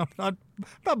Pepper. I'm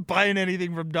not buying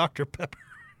anything from Dr. Pepper.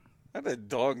 I had a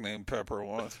dog named Pepper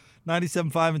once.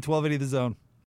 97.5 and 1280 The Zone.